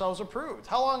show ourselves approved.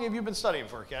 How long have you been studying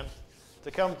for, Ken?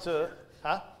 To come to,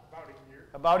 huh? About a year.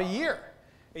 About a year.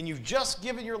 And you've just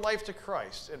given your life to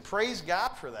Christ. And praise God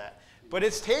for that. But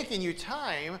it's taken you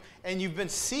time, and you've been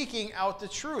seeking out the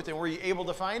truth. And were you able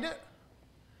to find it?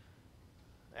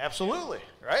 Absolutely,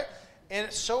 right? And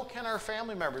so can our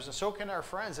family members, and so can our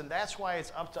friends. And that's why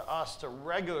it's up to us to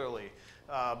regularly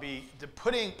be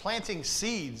planting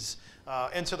seeds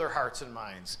into their hearts and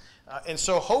minds. And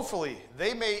so hopefully,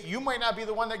 you might not be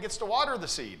the one that gets to water the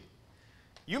seed.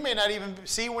 You may not even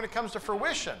see when it comes to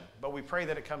fruition, but we pray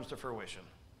that it comes to fruition.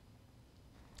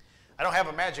 I don't have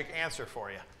a magic answer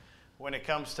for you when it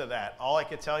comes to that. All I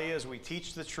can tell you is we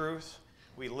teach the truth,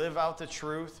 we live out the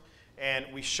truth, and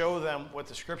we show them what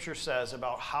the Scripture says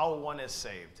about how one is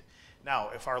saved. Now,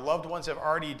 if our loved ones have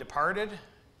already departed,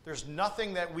 there's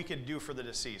nothing that we could do for the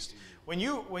deceased. When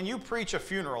you preach a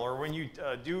funeral or when you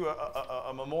do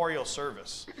a memorial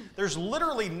service, there's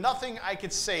literally nothing I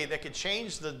could say that could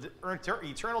change the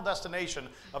eternal destination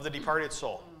of the departed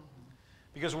soul.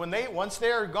 Because once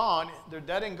they are gone, they're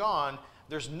dead and gone,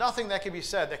 there's nothing that can be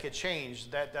said that could change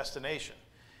that destination.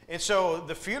 And so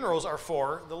the funerals are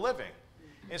for the living.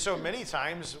 And so many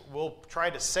times we'll try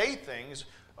to say things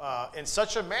in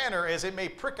such a manner as it may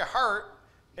prick a heart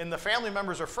in the family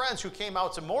members or friends who came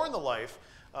out to mourn the life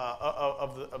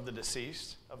of the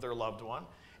deceased, of their loved one.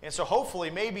 And so hopefully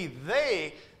maybe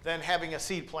they, then having a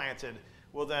seed planted,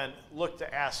 will then look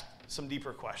to ask some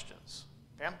deeper questions.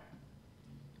 Pam?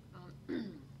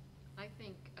 I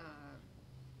think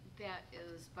that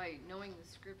is, by knowing the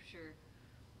Scripture,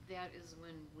 that is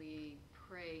when we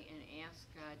pray and ask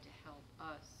God to help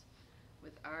us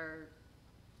with our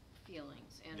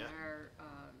feelings and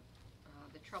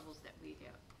the troubles that we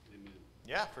have. Amen.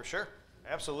 Yeah, for sure.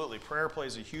 Absolutely. Prayer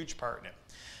plays a huge part in it.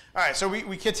 All right, so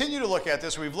we continue to look at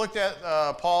this. We've looked at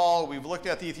Paul. We've looked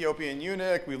at the Ethiopian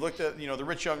eunuch. We've looked at the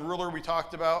rich young ruler we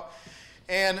talked about.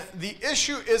 And the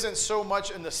issue isn't so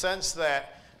much in the sense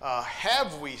that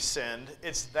have we sinned,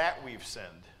 it's that we've sinned.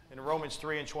 In Romans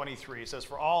 3:23, it says,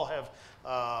 "For all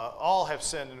have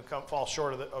sinned and fall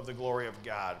short of the glory of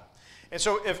God." And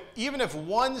so even if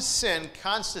one sin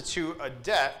constitute a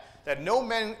debt that no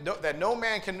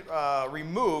man can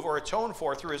remove or atone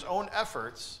for through his own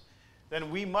efforts,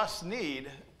 then we must need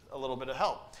a little bit of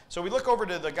help. So we look over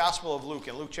to the Gospel of Luke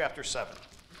in Luke chapter 7.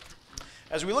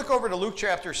 As we look over to Luke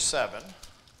chapter 7,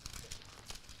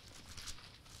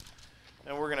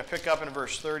 and we're going to pick up in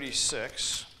verse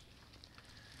 36.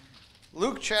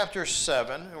 Luke chapter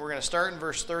 7, and we're going to start in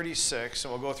verse 36,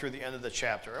 and we'll go through the end of the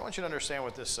chapter. I want you to understand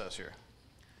what this says here.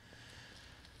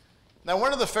 Now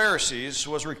one of the Pharisees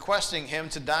was requesting him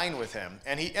to dine with him,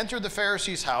 and he entered the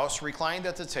Pharisee's house, reclined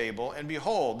at the table, and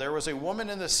behold, there was a woman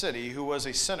in the city who was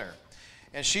a sinner.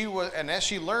 And as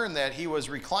she learned that he was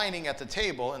reclining at the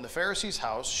table in the Pharisee's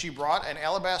house, she brought an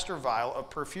alabaster vial of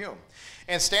perfume.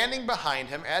 And standing behind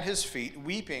him at his feet,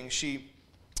 weeping, she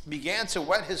began to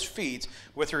wet his feet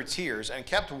with her tears, and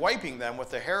kept wiping them with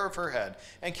the hair of her head,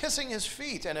 and kissing his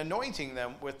feet, and anointing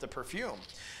them with the perfume.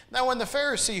 Now when the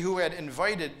Pharisee who had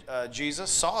invited Jesus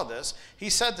saw this, he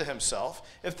said to himself,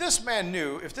 if this man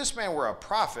were a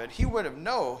prophet, he would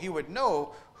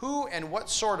know who and what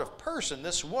sort of person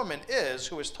this woman is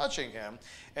who is touching him,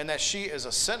 and that she is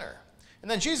a sinner. And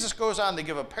then Jesus goes on to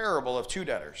give a parable of two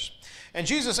debtors. And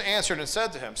Jesus answered and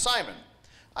said to him, Simon,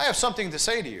 I have something to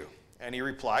say to you. And he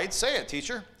replied, say it,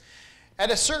 teacher.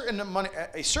 A certain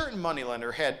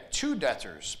moneylender had two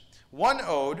debtors. One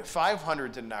owed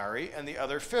 500 denarii and the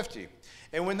other 50.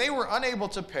 And when they were unable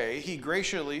to pay, he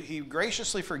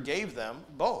graciously forgave them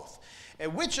both.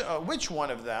 And which one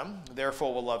of them,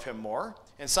 therefore, will love him more?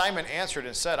 And Simon answered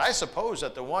and said, I suppose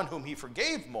that the one whom he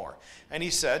forgave more. And he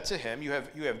said to him, you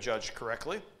have judged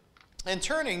correctly. And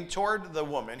turning toward the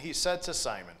woman, he said to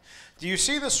Simon, do you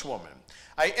see this woman?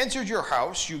 I entered your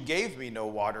house, you gave me no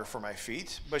water for my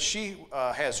feet, but she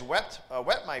has wet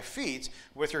my feet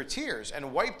with her tears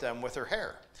and wiped them with her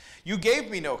hair. You gave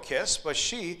me no kiss, but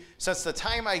she, since the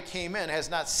time I came in, has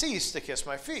not ceased to kiss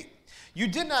my feet. You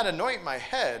did not anoint my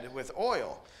head with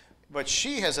oil, but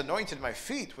she has anointed my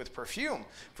feet with perfume.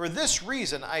 For this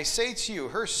reason I say to you,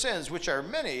 her sins, which are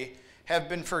many, have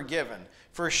been forgiven.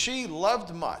 For she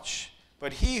loved much,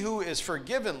 but he who is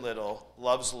forgiven little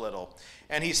loves little.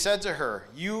 And he said to her,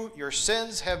 your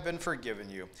sins have been forgiven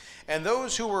you. And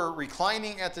those who were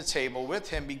reclining at the table with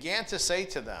him began to say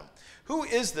to them, who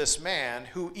is this man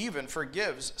who even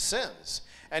forgives sins?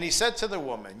 And he said to the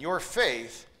woman, your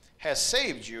faith has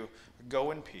saved you.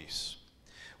 Go in peace.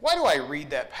 Why do I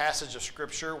read that passage of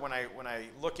Scripture when I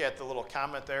look at the little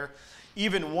comment there?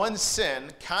 Even one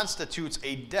sin constitutes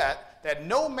a debt that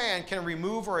no man can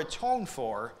remove or atone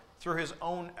for through his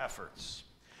own efforts.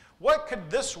 What could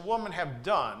this woman have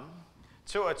done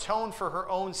to atone for her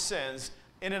own sins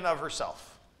in and of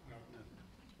herself?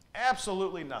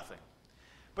 Absolutely nothing.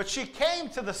 But she came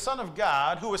to the Son of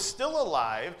God, who was still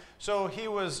alive. So she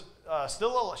was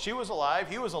alive,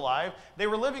 he was alive. They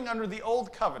were living under the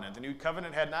old covenant. The new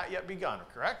covenant had not yet begun,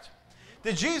 correct?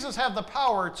 Did Jesus have the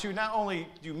power to not only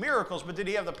do miracles, but did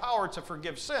he have the power to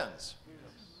forgive sins?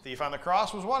 The thief on the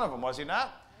cross was one of them, was he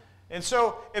not? And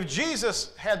so if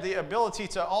Jesus had the ability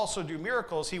to also do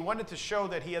miracles, he wanted to show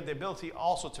that he had the ability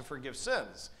also to forgive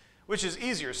sins. Which is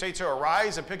easier, say to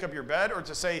arise and pick up your bed, or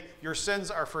to say your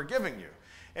sins are forgiving you?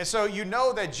 And so you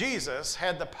know that Jesus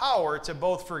had the power to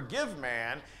both forgive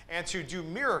man and to do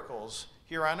miracles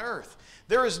here on earth.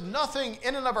 There is nothing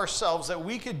in and of ourselves that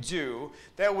we could do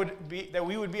that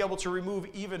we would be able to remove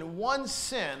even one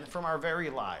sin from our very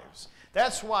lives.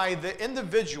 That's why the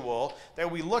individual that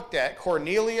we looked at,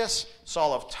 Cornelius,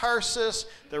 Saul of Tarsus,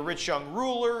 the rich young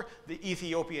ruler, the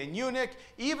Ethiopian eunuch,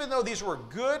 even though these were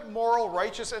good, moral,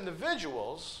 righteous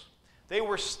individuals, they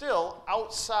were still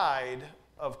outside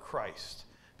of Christ.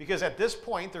 Because at this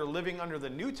point, they're living under the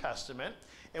New Testament,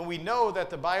 and we know that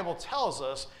the Bible tells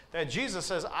us that Jesus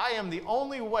says, I am the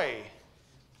only way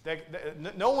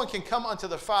that no one can come unto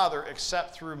the Father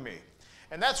except through me.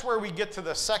 And that's where we get to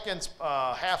the second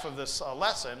half of this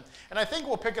lesson. And I think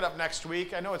we'll pick it up next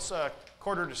week. I know it's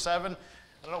 6:45. I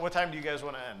don't know, what time do you guys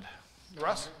want to end?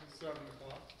 Russ? 7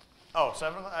 o'clock. Oh,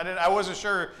 7? I wasn't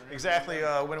sure exactly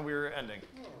when we were ending.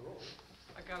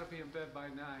 I gotta be in bed by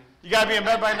 9. You got to be in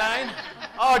bed by 9?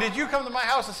 Oh, did you come to my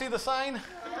house to see the sign?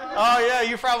 Oh, yeah,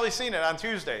 you've probably seen it on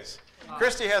Tuesdays.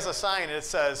 Christy has a sign, and it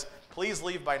says, please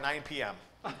leave by 9 p.m.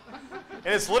 And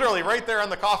it's literally right there on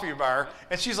the coffee bar.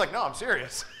 And she's like, no, I'm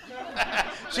serious.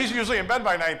 She's usually in bed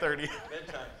by 9:30.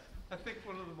 I think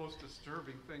one of the most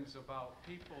disturbing things about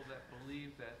people that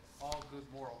believe that all good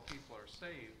moral people are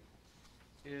saved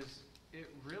is it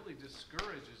really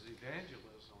discourages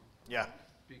evangelism. Yeah.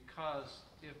 Because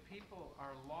if people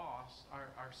are lost,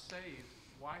 are saved,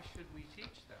 why should we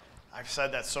teach them? I've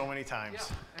said that so many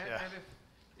times. Yeah, and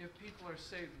if people are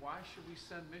saved, why should we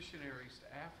send missionaries to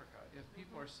Africa? If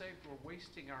people are saved, we're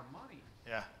wasting our money.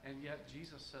 Yeah. And yet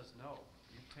Jesus says, no,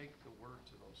 you take the word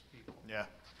to those people. Yeah.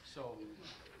 So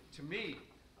to me,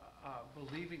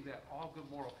 believing that all good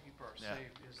moral people are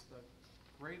saved is the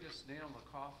greatest nail in the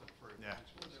coffin for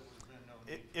evangelism.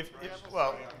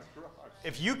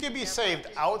 If you can be saved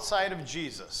outside of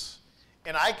Jesus,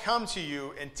 and I come to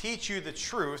you and teach you the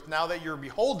truth now that you're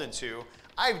beholden to,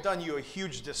 I've done you a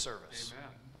huge disservice.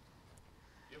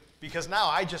 Amen. Because now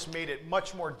I just made it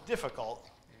much more difficult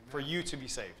for you to be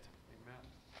saved. Amen.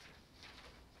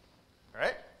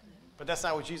 Right? But that's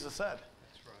not what Jesus said.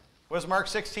 That's right. What does Mark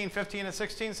 16, 15, and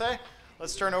 16 say?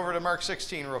 Let's turn over to Mark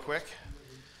 16 real quick.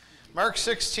 Mark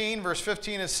 16, verse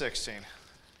 15 and 16.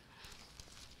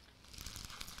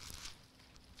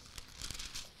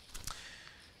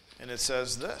 And it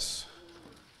says this.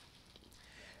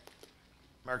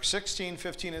 Mark 16,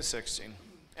 15, and 16.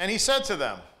 And he said to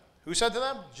them, who said to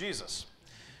them? Jesus.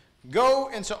 Go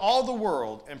into all the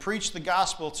world and preach the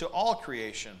gospel to all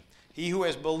creation. He who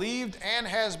has believed and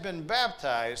has been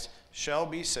baptized shall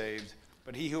be saved,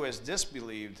 but he who has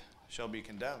disbelieved shall be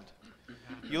condemned.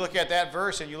 You look at that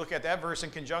verse, and you look at that verse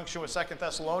in conjunction with 2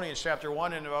 Thessalonians chapter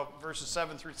 1 and about verses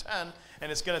 7 through 10,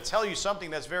 and it's going to tell you something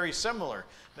that's very similar,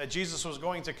 that Jesus was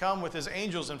going to come with his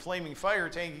angels in flaming fire,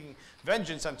 taking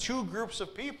vengeance on two groups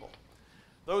of people,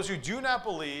 those who do not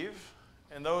believe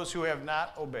and those who have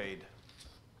not obeyed.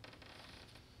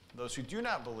 Those who do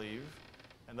not believe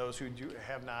and those who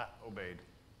have not obeyed.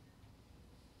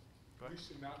 We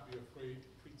should not be afraid to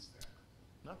preach that.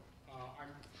 No?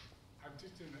 I'm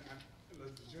teaching the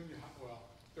junior high,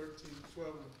 13, 12,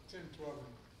 10, 12,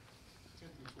 and 10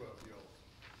 through 12 year olds.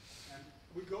 And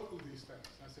we go through these things.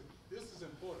 I said, this is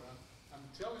important. I'm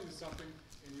telling you something,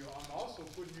 and I'm also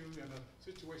putting you in a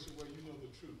situation where you know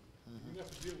the truth. You have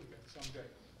to deal with that someday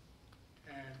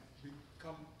and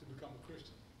become a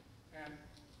Christian. And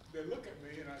they look at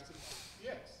me, and I said,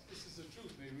 yes, this is the truth.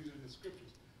 And they read it in the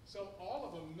scriptures. So all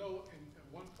of them know at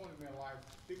one point in their life,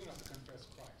 they're going to have to confess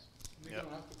Christ. And they're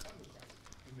going to have to come to Christ.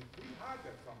 And if we hide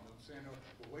that from them, saying, oh,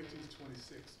 well, wait till he's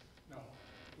 26. No,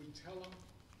 we tell them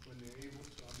when they're able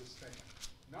to understand.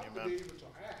 Not to be able to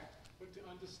act, but to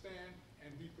understand and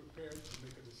be prepared to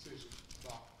make a decision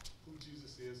about who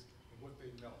Jesus is and what they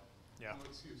know. Yeah. No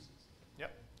excuses.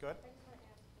 Yep, go ahead. I just want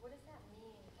to ask, what does that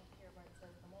mean up here where it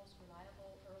says the most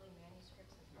reliable early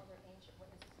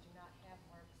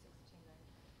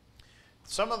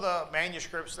Some of the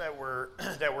manuscripts that were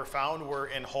found were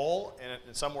in whole,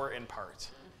 and some were in part.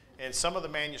 And some of the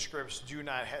manuscripts do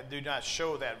not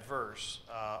show that verse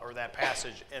or that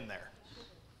passage in there.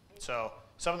 So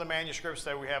some of the manuscripts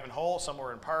that we have in whole, some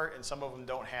were in part, and some of them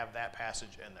don't have that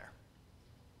passage in there.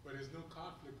 But there's no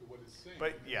conflict with what it's saying.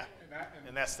 But yeah,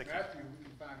 and that's the key. Matthew, we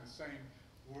can find the same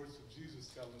words of Jesus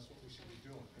telling us what we should be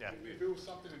doing. Yeah. If it was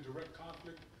something in direct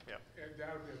conflict, Yeah.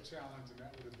 that would be a challenge, and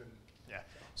that would have been. Yeah.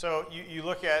 So you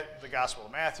look at the Gospel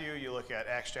of Matthew, you look at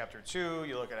Acts chapter 2,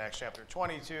 you look at Acts chapter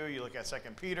 22, you look at 2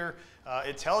 Peter.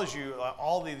 It tells you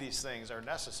all of these things are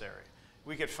necessary.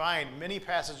 We could find many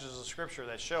passages of Scripture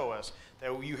that show us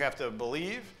that you have to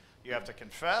believe, you have to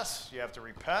confess, you have to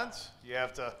repent, you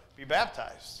have to be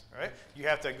baptized, right? You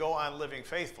have to go on living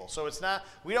faithful. So it's not,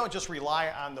 we don't just rely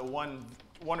on the one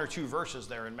or two verses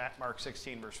there in Mark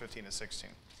 16, verse 15 and 16.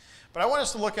 But I want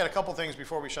us to look at a couple things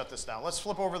before we shut this down. Let's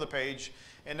flip over the page.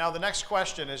 And now the next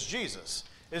question is Jesus.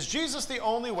 Is Jesus the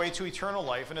only way to eternal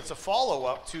life? And it's a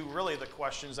follow-up to really the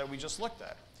questions that we just looked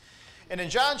at. And in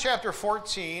John chapter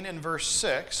 14 and verse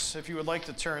 6, if you would like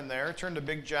to turn there, turn to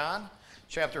Big John,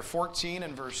 chapter 14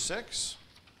 and verse 6.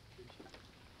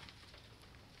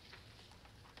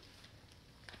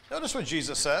 Notice what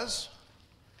Jesus says.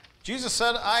 Jesus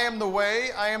said, I am the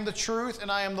way, I am the truth,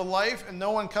 and I am the life, and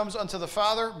no one comes unto the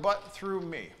Father but through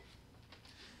me.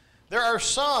 There are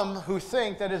some who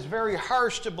think that it's very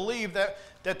harsh to believe that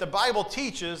the Bible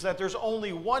teaches that there's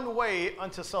only one way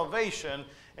unto salvation,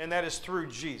 and that is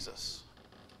through Jesus.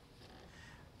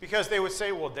 Because they would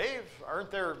say, well, Dave,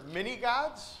 aren't there many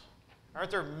gods?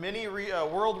 Aren't there many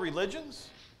world religions?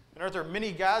 And aren't there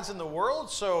many gods in the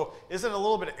world? So isn't it a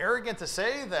little bit arrogant to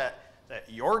say that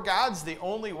your God's the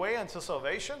only way unto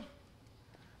salvation?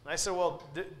 And I said, well,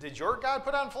 did your God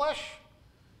put on flesh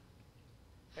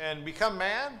and become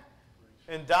man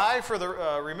and die for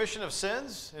the remission of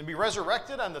sins and be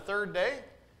resurrected on the third day?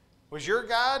 Was your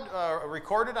God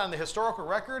recorded on the historical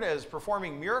record as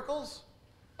performing miracles?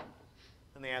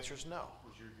 And the answer is no.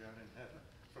 Was your God in heaven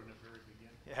from the very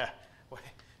beginning?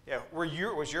 Yeah.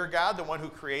 Was your God the one who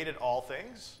created all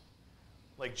things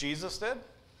like Jesus did?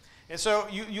 And so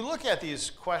you look at these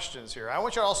questions here. I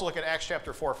want you to also look at Acts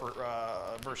chapter 4 for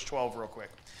verse 12 real quick.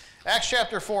 Acts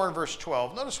chapter 4 and verse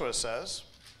 12. Notice what it says.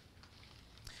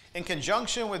 In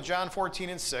conjunction with John 14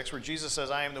 and 6, where Jesus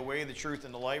says, I am the way, the truth,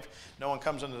 and the life. No one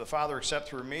comes unto the Father except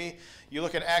through me. You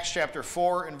look at Acts chapter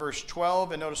 4 and verse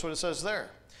 12, and notice what it says there.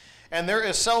 And there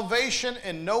is salvation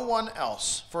in no one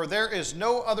else, for there is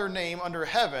no other name under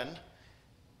heaven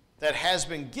that has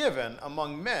been given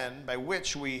among men by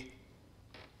which we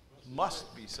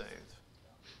must be saved.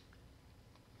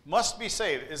 Must be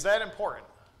saved. Is that important?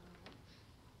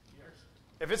 Yes.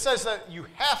 If it says that you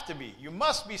have to be, you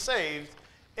must be saved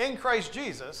in Christ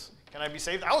Jesus, can I be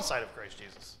saved outside of Christ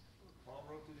Jesus? Paul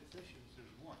wrote to the Ephesians, there's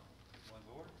one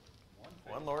Lord, one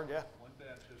faith, One Lord, yeah. one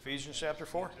baptism. Ephesians chapter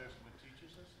 4. The New Testament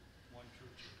teaches us one true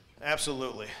church.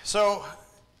 Absolutely. So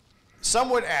some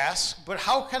would ask, but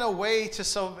how can a way to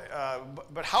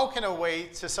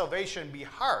salvation be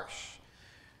harsh?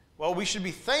 Well, we should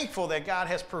be thankful that God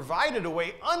has provided a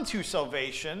way unto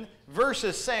salvation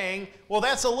versus saying, well,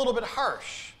 that's a little bit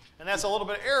harsh and that's a little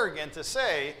bit arrogant to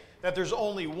say that there's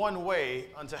only one way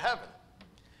unto heaven.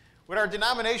 Would our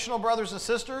denominational brothers and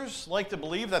sisters like to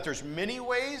believe that there's many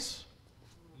ways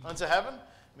unto heaven?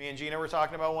 Me and Gina were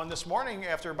talking about one this morning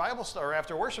after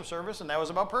after worship service, and that was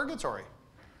about purgatory.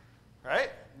 Right?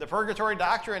 The purgatory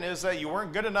doctrine is that you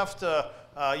weren't bad enough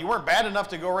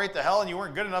to go right to hell, and you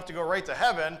weren't good enough to go right to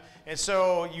heaven, and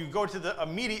so you go to a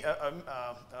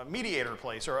mediator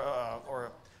place, or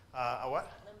a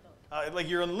what? Like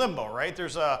you're in limbo, right?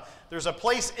 There's a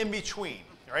place in between,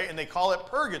 right? And they call it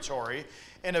purgatory.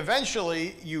 And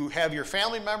eventually, you have your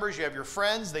family members, you have your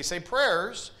friends. They say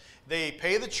prayers. They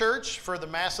pay the church for the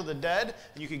Mass of the Dead,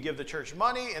 and you can give the church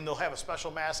money, and they'll have a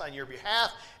special Mass on your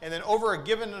behalf. And then over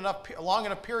a long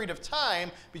enough period of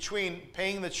time between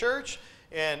paying the church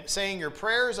and saying your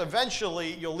prayers,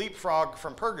 eventually you'll leapfrog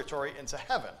from purgatory into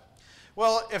heaven.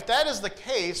 Well, if that is the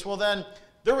case, well then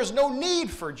there was no need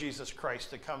for Jesus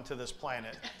Christ to come to this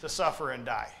planet to suffer and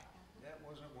die. That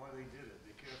wasn't why they did it.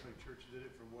 The Catholic Church did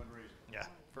it for one reason. Yeah,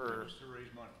 To raise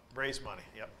money. Raise money.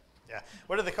 Yep. Yeah.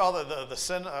 What do they call the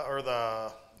sin or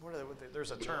the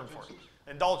there's a term for it.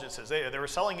 Indulgences. They were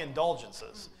selling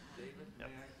indulgences. David, Yep.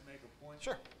 may I make a point?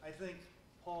 Sure. I think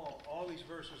Paul, all these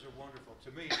verses are wonderful.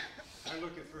 To me, I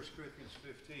look at 1 Corinthians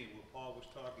 15 where Paul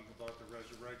was talking about the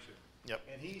resurrection. Yep.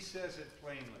 And he says it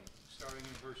plainly, starting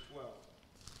in verse 12.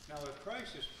 Now, if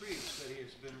Christ has preached that he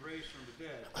has been raised from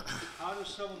the dead, how does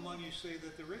some among you say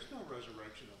that there is no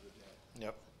resurrection of the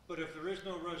dead? Yep. But if there is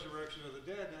no resurrection of the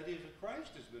dead, not even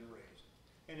Christ has been raised.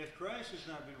 And if Christ has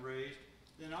not been raised,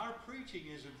 then our preaching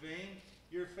is in vain.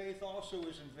 Your faith also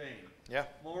is in vain. Yeah.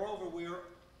 Moreover, we are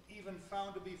even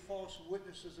found to be false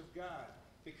witnesses of God,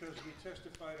 because we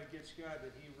testified against God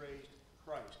that he raised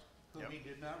Christ, whom he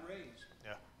did not raise.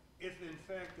 Yeah. If in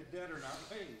fact the dead are not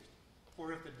raised.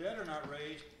 For if the dead are not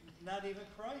raised, not even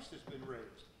Christ has been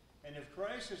raised. And if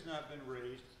Christ has not been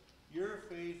raised, your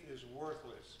faith is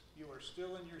worthless. You are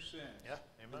still in your sins. Yeah,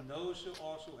 amen. And those who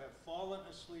also have fallen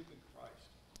asleep in Christ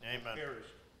Amen.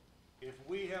 perished. If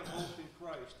we have hope in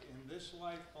Christ in this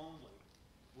life only,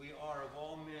 we are of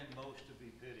all men most to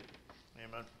be pitied.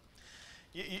 Amen.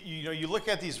 You know, you look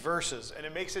at these verses, and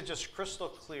it makes it just crystal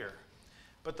clear.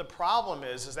 But the problem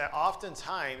is that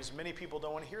oftentimes many people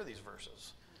don't want to hear these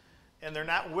verses. And they're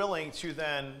not willing to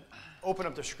then open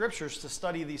up the scriptures to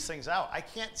study these things out. I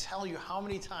can't tell you how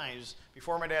many times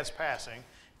before my dad's passing,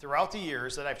 throughout the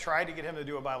years, that I've tried to get him to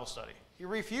do a Bible study. He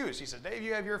refused. He said, Dave,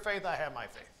 you have your faith, I have my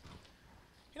faith.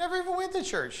 He never even went to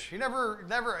church. He never,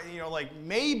 you know, like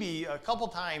maybe a couple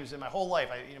times in my whole life,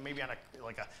 maybe on a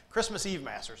Christmas Eve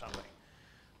Mass or something.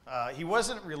 He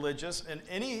wasn't religious in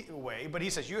any way, but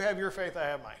he says, you have your faith, I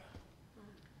have mine.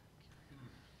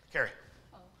 Carrie.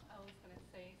 Oh, I was going to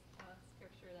say a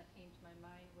scripture that came to my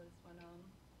mind was when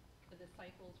the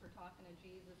disciples were talking to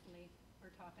Jesus and they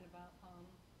were talking about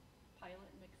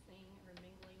Pilate mixing or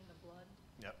mingling the blood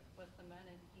with the men,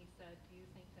 and he said, do you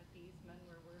think that these men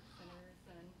were worse sinners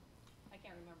than, I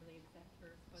can't remember the exact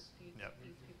verse, but do you think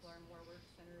these people are more worse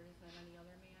sinners than any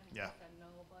other man? And he said,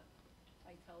 no, but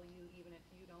I tell you, even if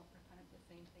you don't repent, the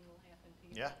same thing will happen to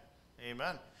you. Yeah,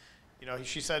 amen. You know,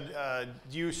 she said,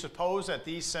 do you suppose that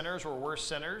these sinners were worse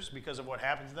sinners because of what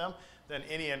happened to them than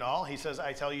any and all? He says,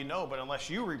 I tell you no, but unless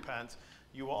you repent,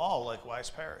 you will all likewise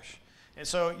perish. And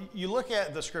so you look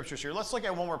at the scriptures here. Let's look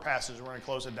at one more passage. We're going to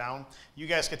close it down. You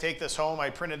guys can take this home. I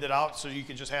printed it out so you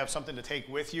can just have something to take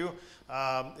with you.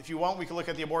 If you want, we can look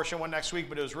at the abortion one next week,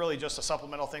 but it was really just a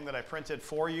supplemental thing that I printed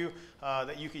for you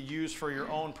that you could use for your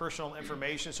own personal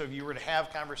information. So if you were to have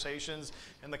conversations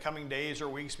in the coming days or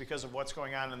weeks because of what's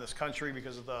going on in this country,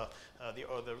 because of the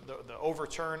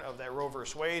overturn of that Roe v.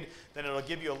 Wade, then it'll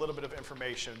give you a little bit of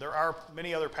information. There are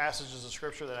many other passages of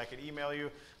Scripture that I could email you,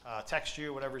 text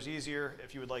you, whatever's easier,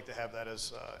 if you would like to have that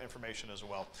as information as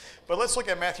well. But let's look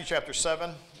at Matthew chapter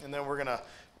 7, and then we're going to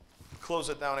close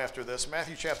it down after this.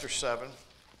 Matthew chapter 7.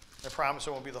 I promise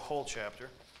it won't be the whole chapter.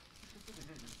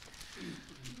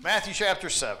 Matthew chapter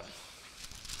 7.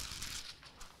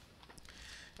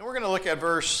 And we're going to look at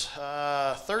verse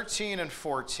 13 and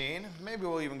 14. Maybe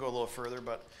we'll even go a little further,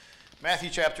 but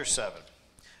Matthew chapter 7.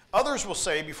 Others will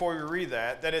say, before we read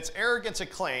that it's arrogant to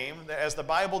claim that, as the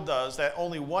Bible does, that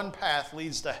only one path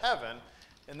leads to heaven.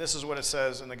 And this is what it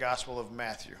says in the Gospel of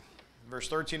Matthew, verse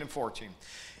 13 and 14.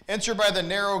 Enter by the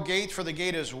narrow gate, for the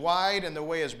gate is wide and the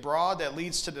way is broad that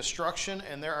leads to destruction,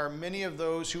 and there are many of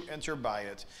those who enter by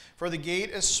it. For the gate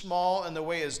is small and the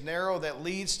way is narrow that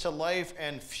leads to life,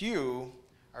 and few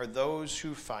are those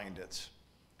who find it.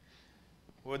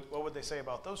 What would they say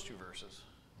about those two verses?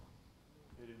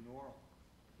 They'd ignore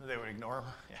them. They would ignore them?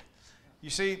 Yeah.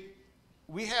 You see,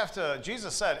 we have to,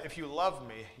 Jesus said, if you love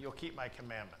me, you'll keep my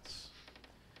commandments.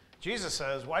 Jesus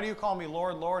says, why do you call me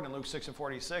Lord, Lord, in Luke 6 and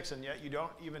 46, and yet you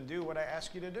don't even do what I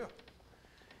ask you to do?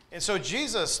 And so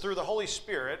Jesus, through the Holy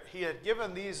Spirit, he had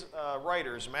given these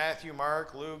writers, Matthew,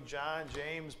 Mark, Luke, John,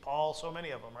 James, Paul, so many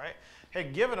of them, right?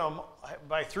 Had given them,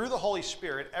 through the Holy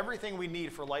Spirit, everything we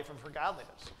need for life and for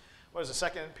godliness. What is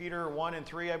it, 2 Peter 1 and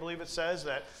 3, I believe it says,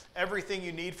 that everything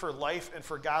you need for life and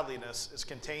for godliness is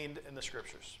contained in the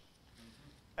Scriptures.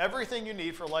 Everything you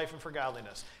need for life and for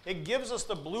godliness. It gives us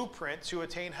the blueprint to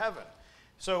attain heaven.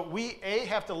 So we, A,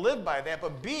 have to live by that,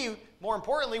 but B, more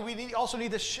importantly, we also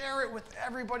need to share it with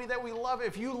everybody that we love.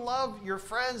 If you love your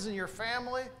friends and your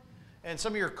family and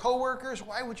some of your coworkers,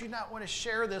 why would you not want to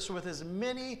share this with as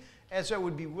many as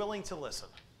would be willing to listen?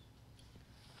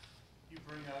 You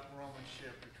bring up Romans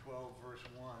chapter 12, verse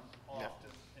 1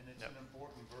 often, and it's an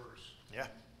important verse. Yeah.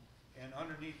 And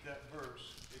underneath that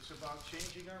verse, it's about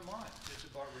changing our minds. It's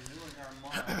about renewing our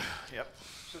minds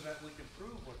so that we can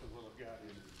prove what the will of God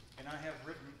is. And I have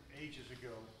written ages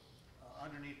ago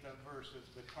underneath that verse that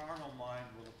the carnal mind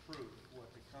will approve what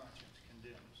the conscience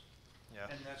condemns. Yeah.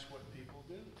 And that's what people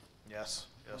do. Yes.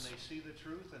 When they see the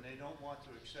truth and they don't want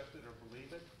to accept it or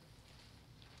believe it,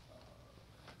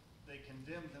 they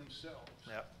condemn themselves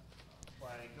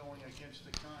by going against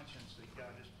the conscience that God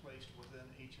has placed within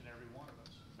each and every one of us.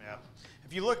 Yeah.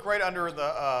 If you look right under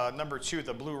the number 2,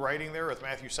 the blue writing there with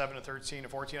Matthew 7 and 13 and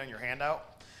 14 on your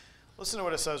handout, listen to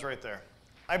what it says right there.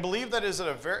 I believe it is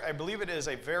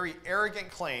a very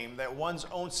arrogant claim that one's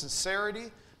own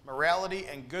sincerity, morality,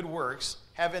 and good works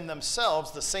have in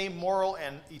themselves the same moral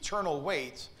and eternal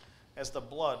weight as the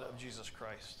blood of Jesus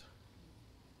Christ.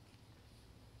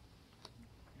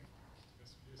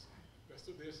 That's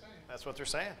what they're saying. That's what they're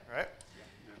saying, right?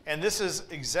 And this is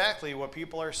exactly what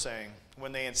people are saying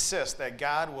when they insist that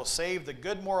God will save the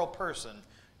good moral person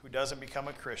who doesn't become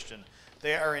a Christian.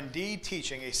 They are indeed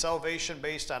teaching a salvation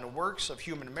based on works of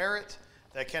human merit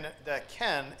that can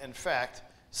in fact,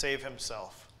 save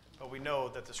himself. But we know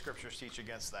that the scriptures teach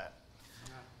against that.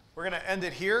 We're going to end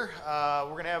it here. We're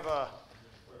going to have a,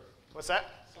 what's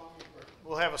that?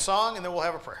 We'll have a song and then we'll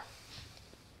have a prayer.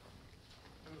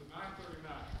 It was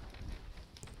 9:39.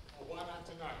 Or why not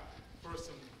tonight? First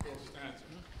and fourth stanza.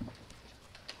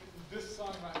 This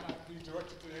song might not be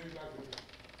directed to anybody, but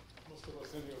most of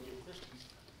us in here are Christians.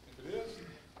 If it is,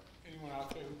 anyone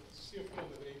out there who still feel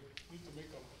that they need to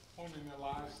make a point in their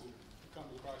lives to come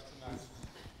to Christ tonight,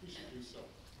 we should do so.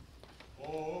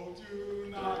 Oh, do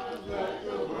not let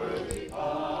the word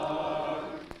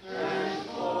depart, and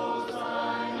close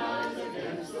thine eyes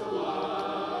against the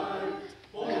light.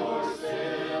 For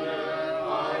sinner,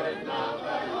 harden not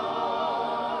thy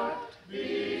heart.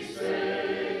 Be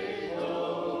saved,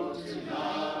 oh,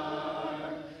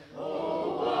 tonight.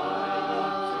 Oh,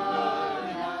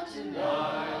 why not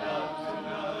tonight, not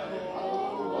tonight.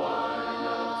 Oh, why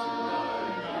not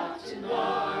tonight, not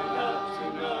tonight, not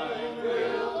tonight.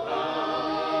 Wilt thou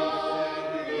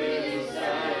be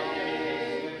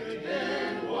saved?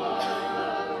 Then why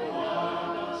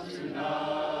not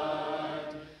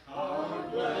tonight? Our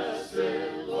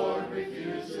blessed Lord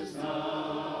refuses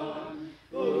none.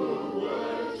 Who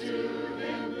would to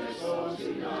him bestow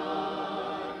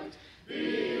tonight?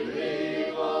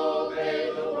 Believe, obey,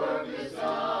 the work is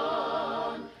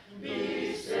done. Be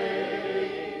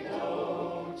saved,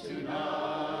 oh,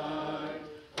 tonight.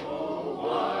 Oh,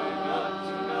 why not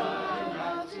tonight,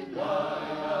 not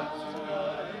tonight, not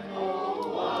tonight.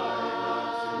 Oh, why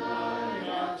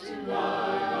not tonight, not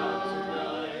tonight, not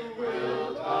tonight.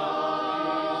 Wilt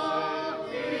thou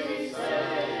be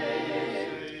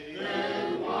saved? Then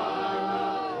why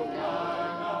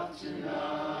not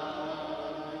tonight?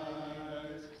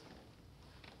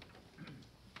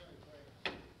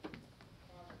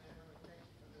 Father in heaven, we thank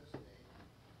you for this day.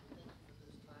 We thank you for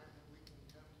this time that we can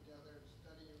come together and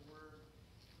study your word,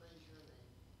 praise your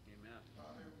name. Amen.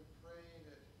 Father, we pray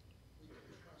that we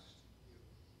can trust you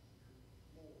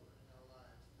more in our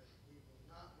lives, that we will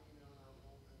not lean on our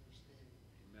own understanding,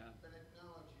 Amen. but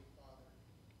acknowledge you, Father,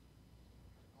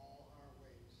 in all our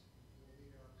ways. You will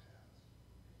lead our paths.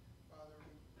 Father,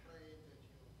 we pray that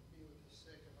you'll be with the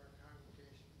sick of our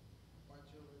congregation, watch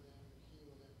over them and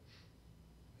heal them.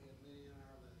 We have many on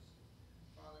our list.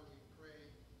 Father, we pray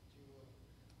that you will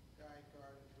guide,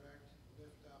 guard, and direct,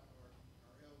 lift up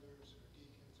our elders, our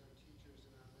deacons, our teachers,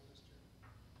 and our minister.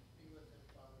 Be with them,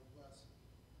 Father, bless them.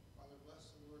 Father, bless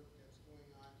the work that's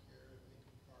going on here at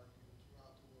Lincoln Park and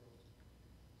throughout the world.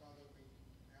 Father, we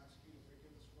ask you to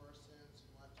forgive us for our sins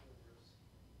and watch over us.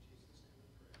 In Jesus' name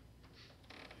we pray.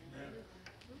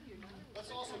 Let's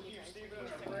also keep Stephen in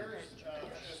our prayers.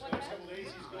 This next couple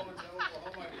days, he's going to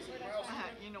Oklahoma. Where else?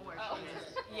 You know where she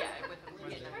is. Yeah, with the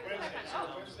Wednesday,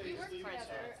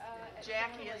 Wednesday.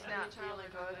 Jackie is not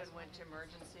feeling good and went to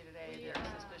emergency today. They're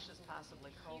suspicious possibly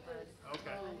COVID.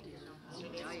 Okay. She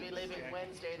needs to be leaving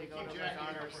Wednesday to go to her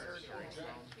daughter's surgery, so.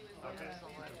 Okay.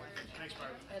 Thanks,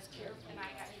 Barb.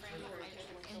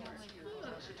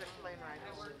 She took plane ride.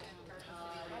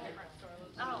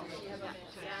 Oh,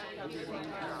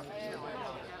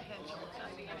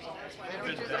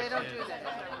 They don't do that.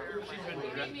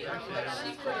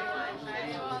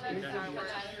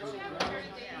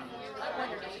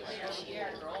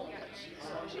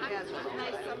 She has a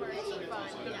nice summer.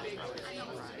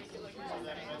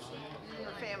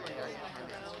 Her family does.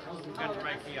 Got the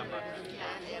right key on my. I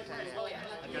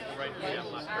got the right key on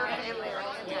my. Her family are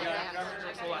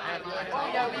anti-vaxxers. Well, I had.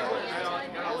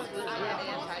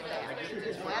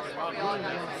 That's what we all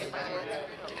got to say.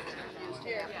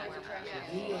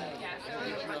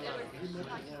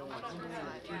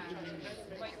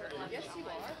 Yes, you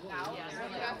are. Well,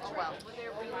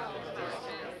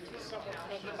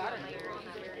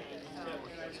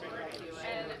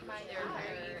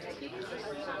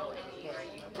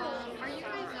 are you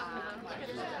guys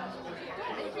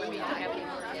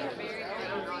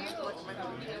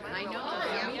I know,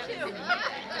 me too.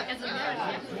 As a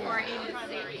matter before I ended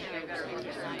state, I got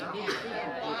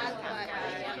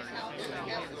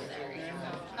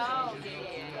Oh,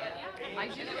 yeah. I I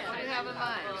do. What do you have in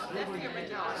mind? That's the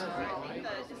original. I think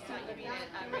the you mean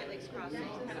Great Lakes Crossing is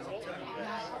kind of old.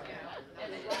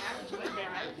 And then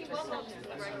people go to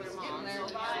the regular mall.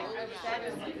 That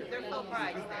is, they're full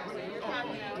price there. So you're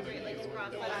talking about Great Lakes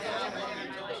Crossing.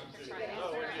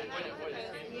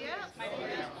 Yeah.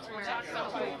 We're talking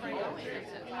about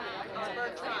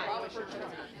Bird Tribe.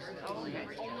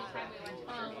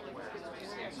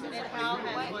 And then Hal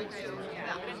has one too.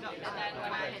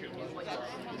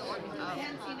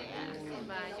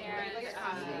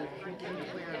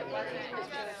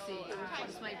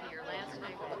 This might be your last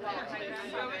night.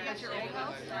 At your old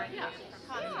house? Yeah.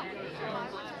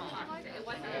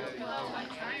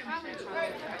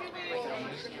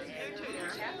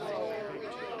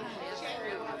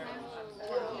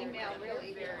 Email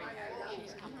really very.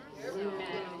 She's coming.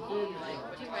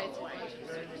 She writes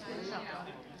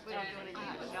We don't do anything,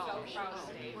 no.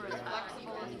 We're as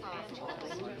flexible as possible.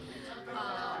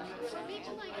 So maybe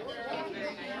like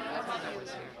my mother was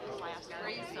here last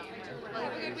week. Well,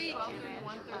 have a good week. 1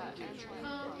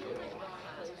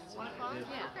 o'clock?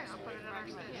 Yeah. Okay, I'll put it in our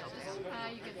schedule.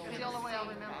 You can. It's the only way I'll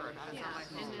remember it. Yeah,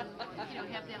 and then,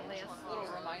 have that last little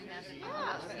reminder.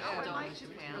 I like to,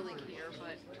 Pam. Really care,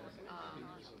 but,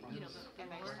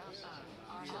 the Lord,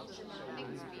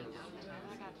 things being out there.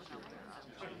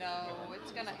 No,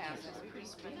 it's gonna happen. It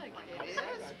is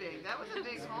big. That was a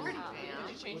big home, Pam.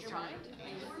 Did you change your mind?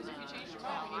 Because if you change your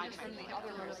mind, we need to turn the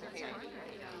other room here.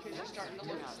 Because you're starting to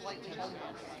look slightly older.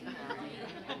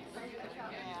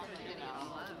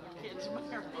 Kids are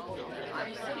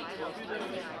I'm sitting close to that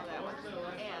one.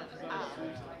 And,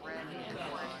 Randy and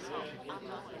Blaine, so I'm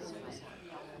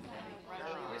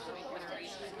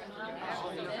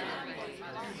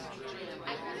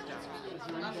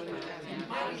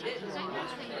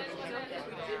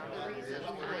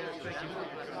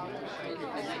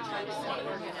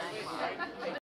always